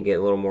thing when you get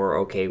a little more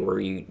okay where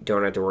you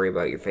don't have to worry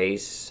about your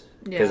face,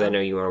 because I know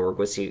you want to work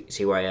with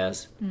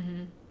CYS.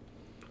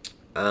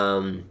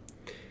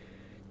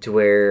 To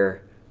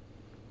where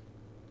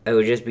it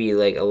would just be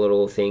like a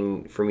little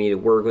thing for me to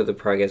work with the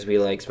podcast, be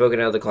like Smoking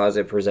Out the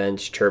Closet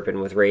presents Chirping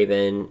with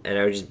Raven, and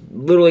I would just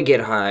literally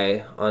get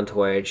high on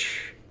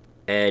Twitch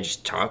and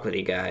just talk with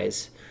you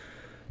guys.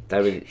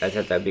 I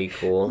thought that'd be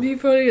cool. Be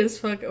funny as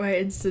fuck. My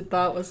instant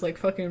thought was like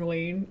fucking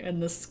Wayne and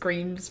the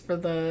screams for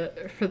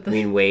the. I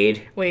mean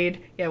Wade.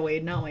 Wade, yeah,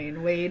 Wade, not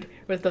Wayne. Wade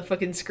with the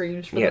fucking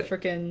screams for the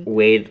freaking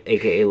Wade,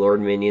 aka Lord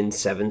Minion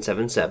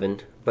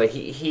 777. But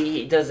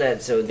he does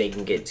that so they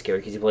can get scared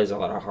because he plays a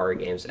lot of horror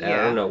games. Yeah. I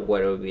don't know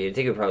what it would be. I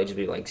think it would probably just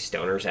be like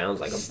stoner sounds,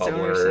 like a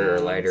bubbler or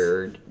a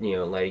lighter,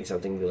 lighting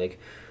something. Be like,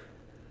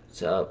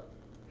 "What's up?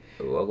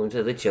 Welcome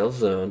to the chill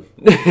zone."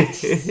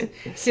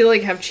 See,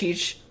 like, have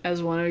Cheech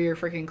as one of your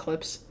freaking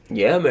clips.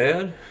 Yeah,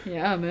 man.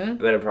 Yeah, man.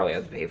 But I'd probably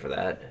have to pay for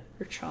that.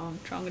 Or Chong.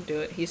 Chong would do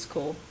it. He's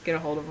cool. Get a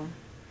hold of him.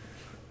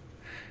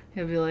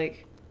 He'll be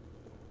like,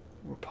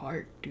 "We're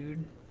part,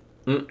 dude."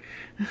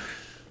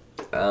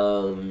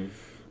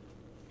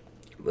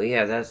 But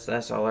yeah,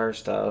 that's all our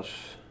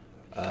stuff.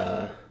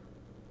 My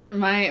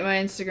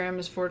Instagram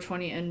is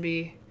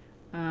 420NB.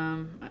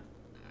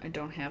 I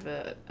don't have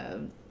a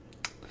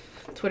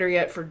Twitter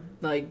yet for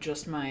like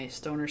just my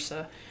stoner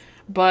stuff.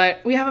 But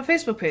we have a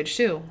Facebook page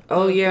too.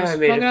 Oh yeah, I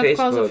made a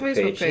Facebook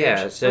page.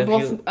 Yeah, so we're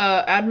both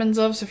admins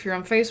of. So if you're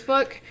on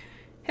Facebook,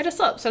 hit us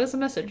up. Send us a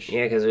message.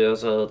 Yeah, because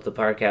the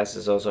podcast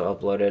is also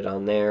uploaded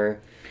on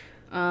there.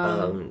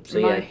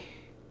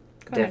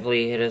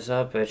 Definitely hit us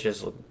up. It's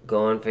just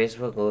go on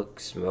Facebook, look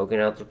Smoking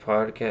Out the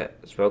Podcast,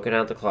 Smoking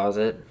Out the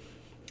Closet.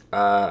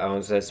 I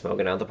won't say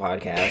Smoking Out the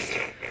Podcast.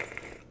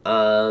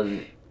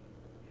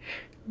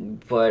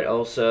 But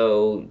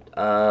also,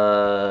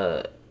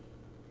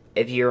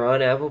 if you're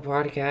on Apple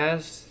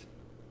Podcasts,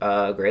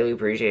 greatly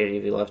appreciate it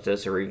if you left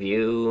us a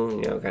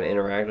review, kind of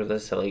interact with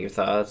us, tell your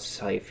thoughts,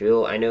 how you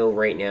feel. I know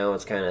right now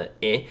it's kind of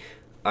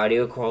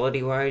audio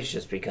quality wise,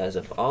 just because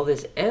of all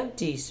this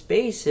empty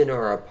space in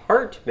our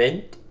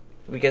apartment.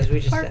 Because we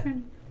just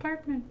apartment.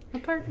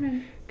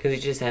 Because we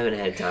just haven't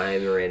had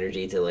time or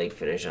energy to like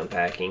finish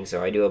unpacking,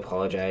 so I do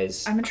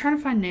apologize. I've been trying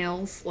to find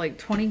nails, like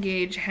 20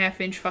 gauge,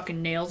 half-inch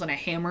fucking nails and a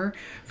hammer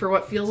for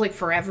what feels like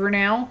forever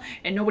now,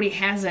 and nobody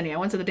has any. I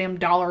went to the damn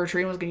Dollar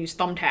Tree and was gonna use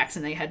thumbtacks,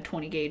 and they had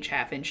 20 gauge,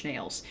 half-inch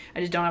nails.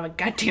 I just don't have a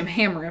goddamn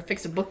hammer. I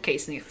fix a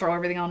bookcase and you throw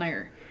everything on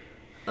there.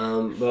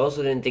 But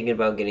also then thinking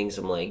about getting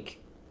some like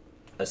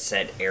a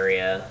set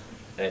area,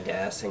 a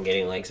desk, and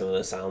getting like some of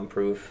the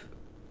soundproof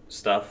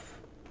stuff.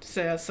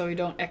 So we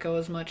don't echo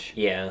as much.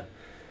 Yeah.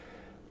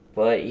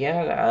 But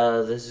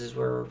yeah, this is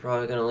where we're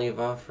probably going to leave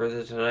off for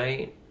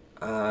tonight.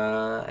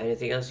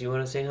 Anything else you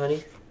want to say,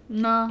 honey?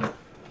 No.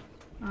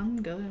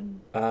 I'm good.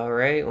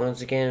 Alright,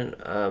 once again,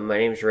 my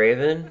name's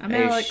Raven. I'm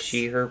Alex.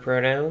 She, her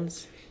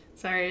pronouns.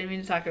 Sorry, I didn't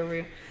mean to talk over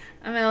you.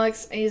 I'm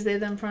Alex. I use they,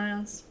 them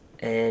pronouns.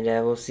 And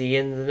we'll see you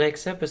in the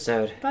next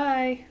episode.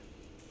 Bye.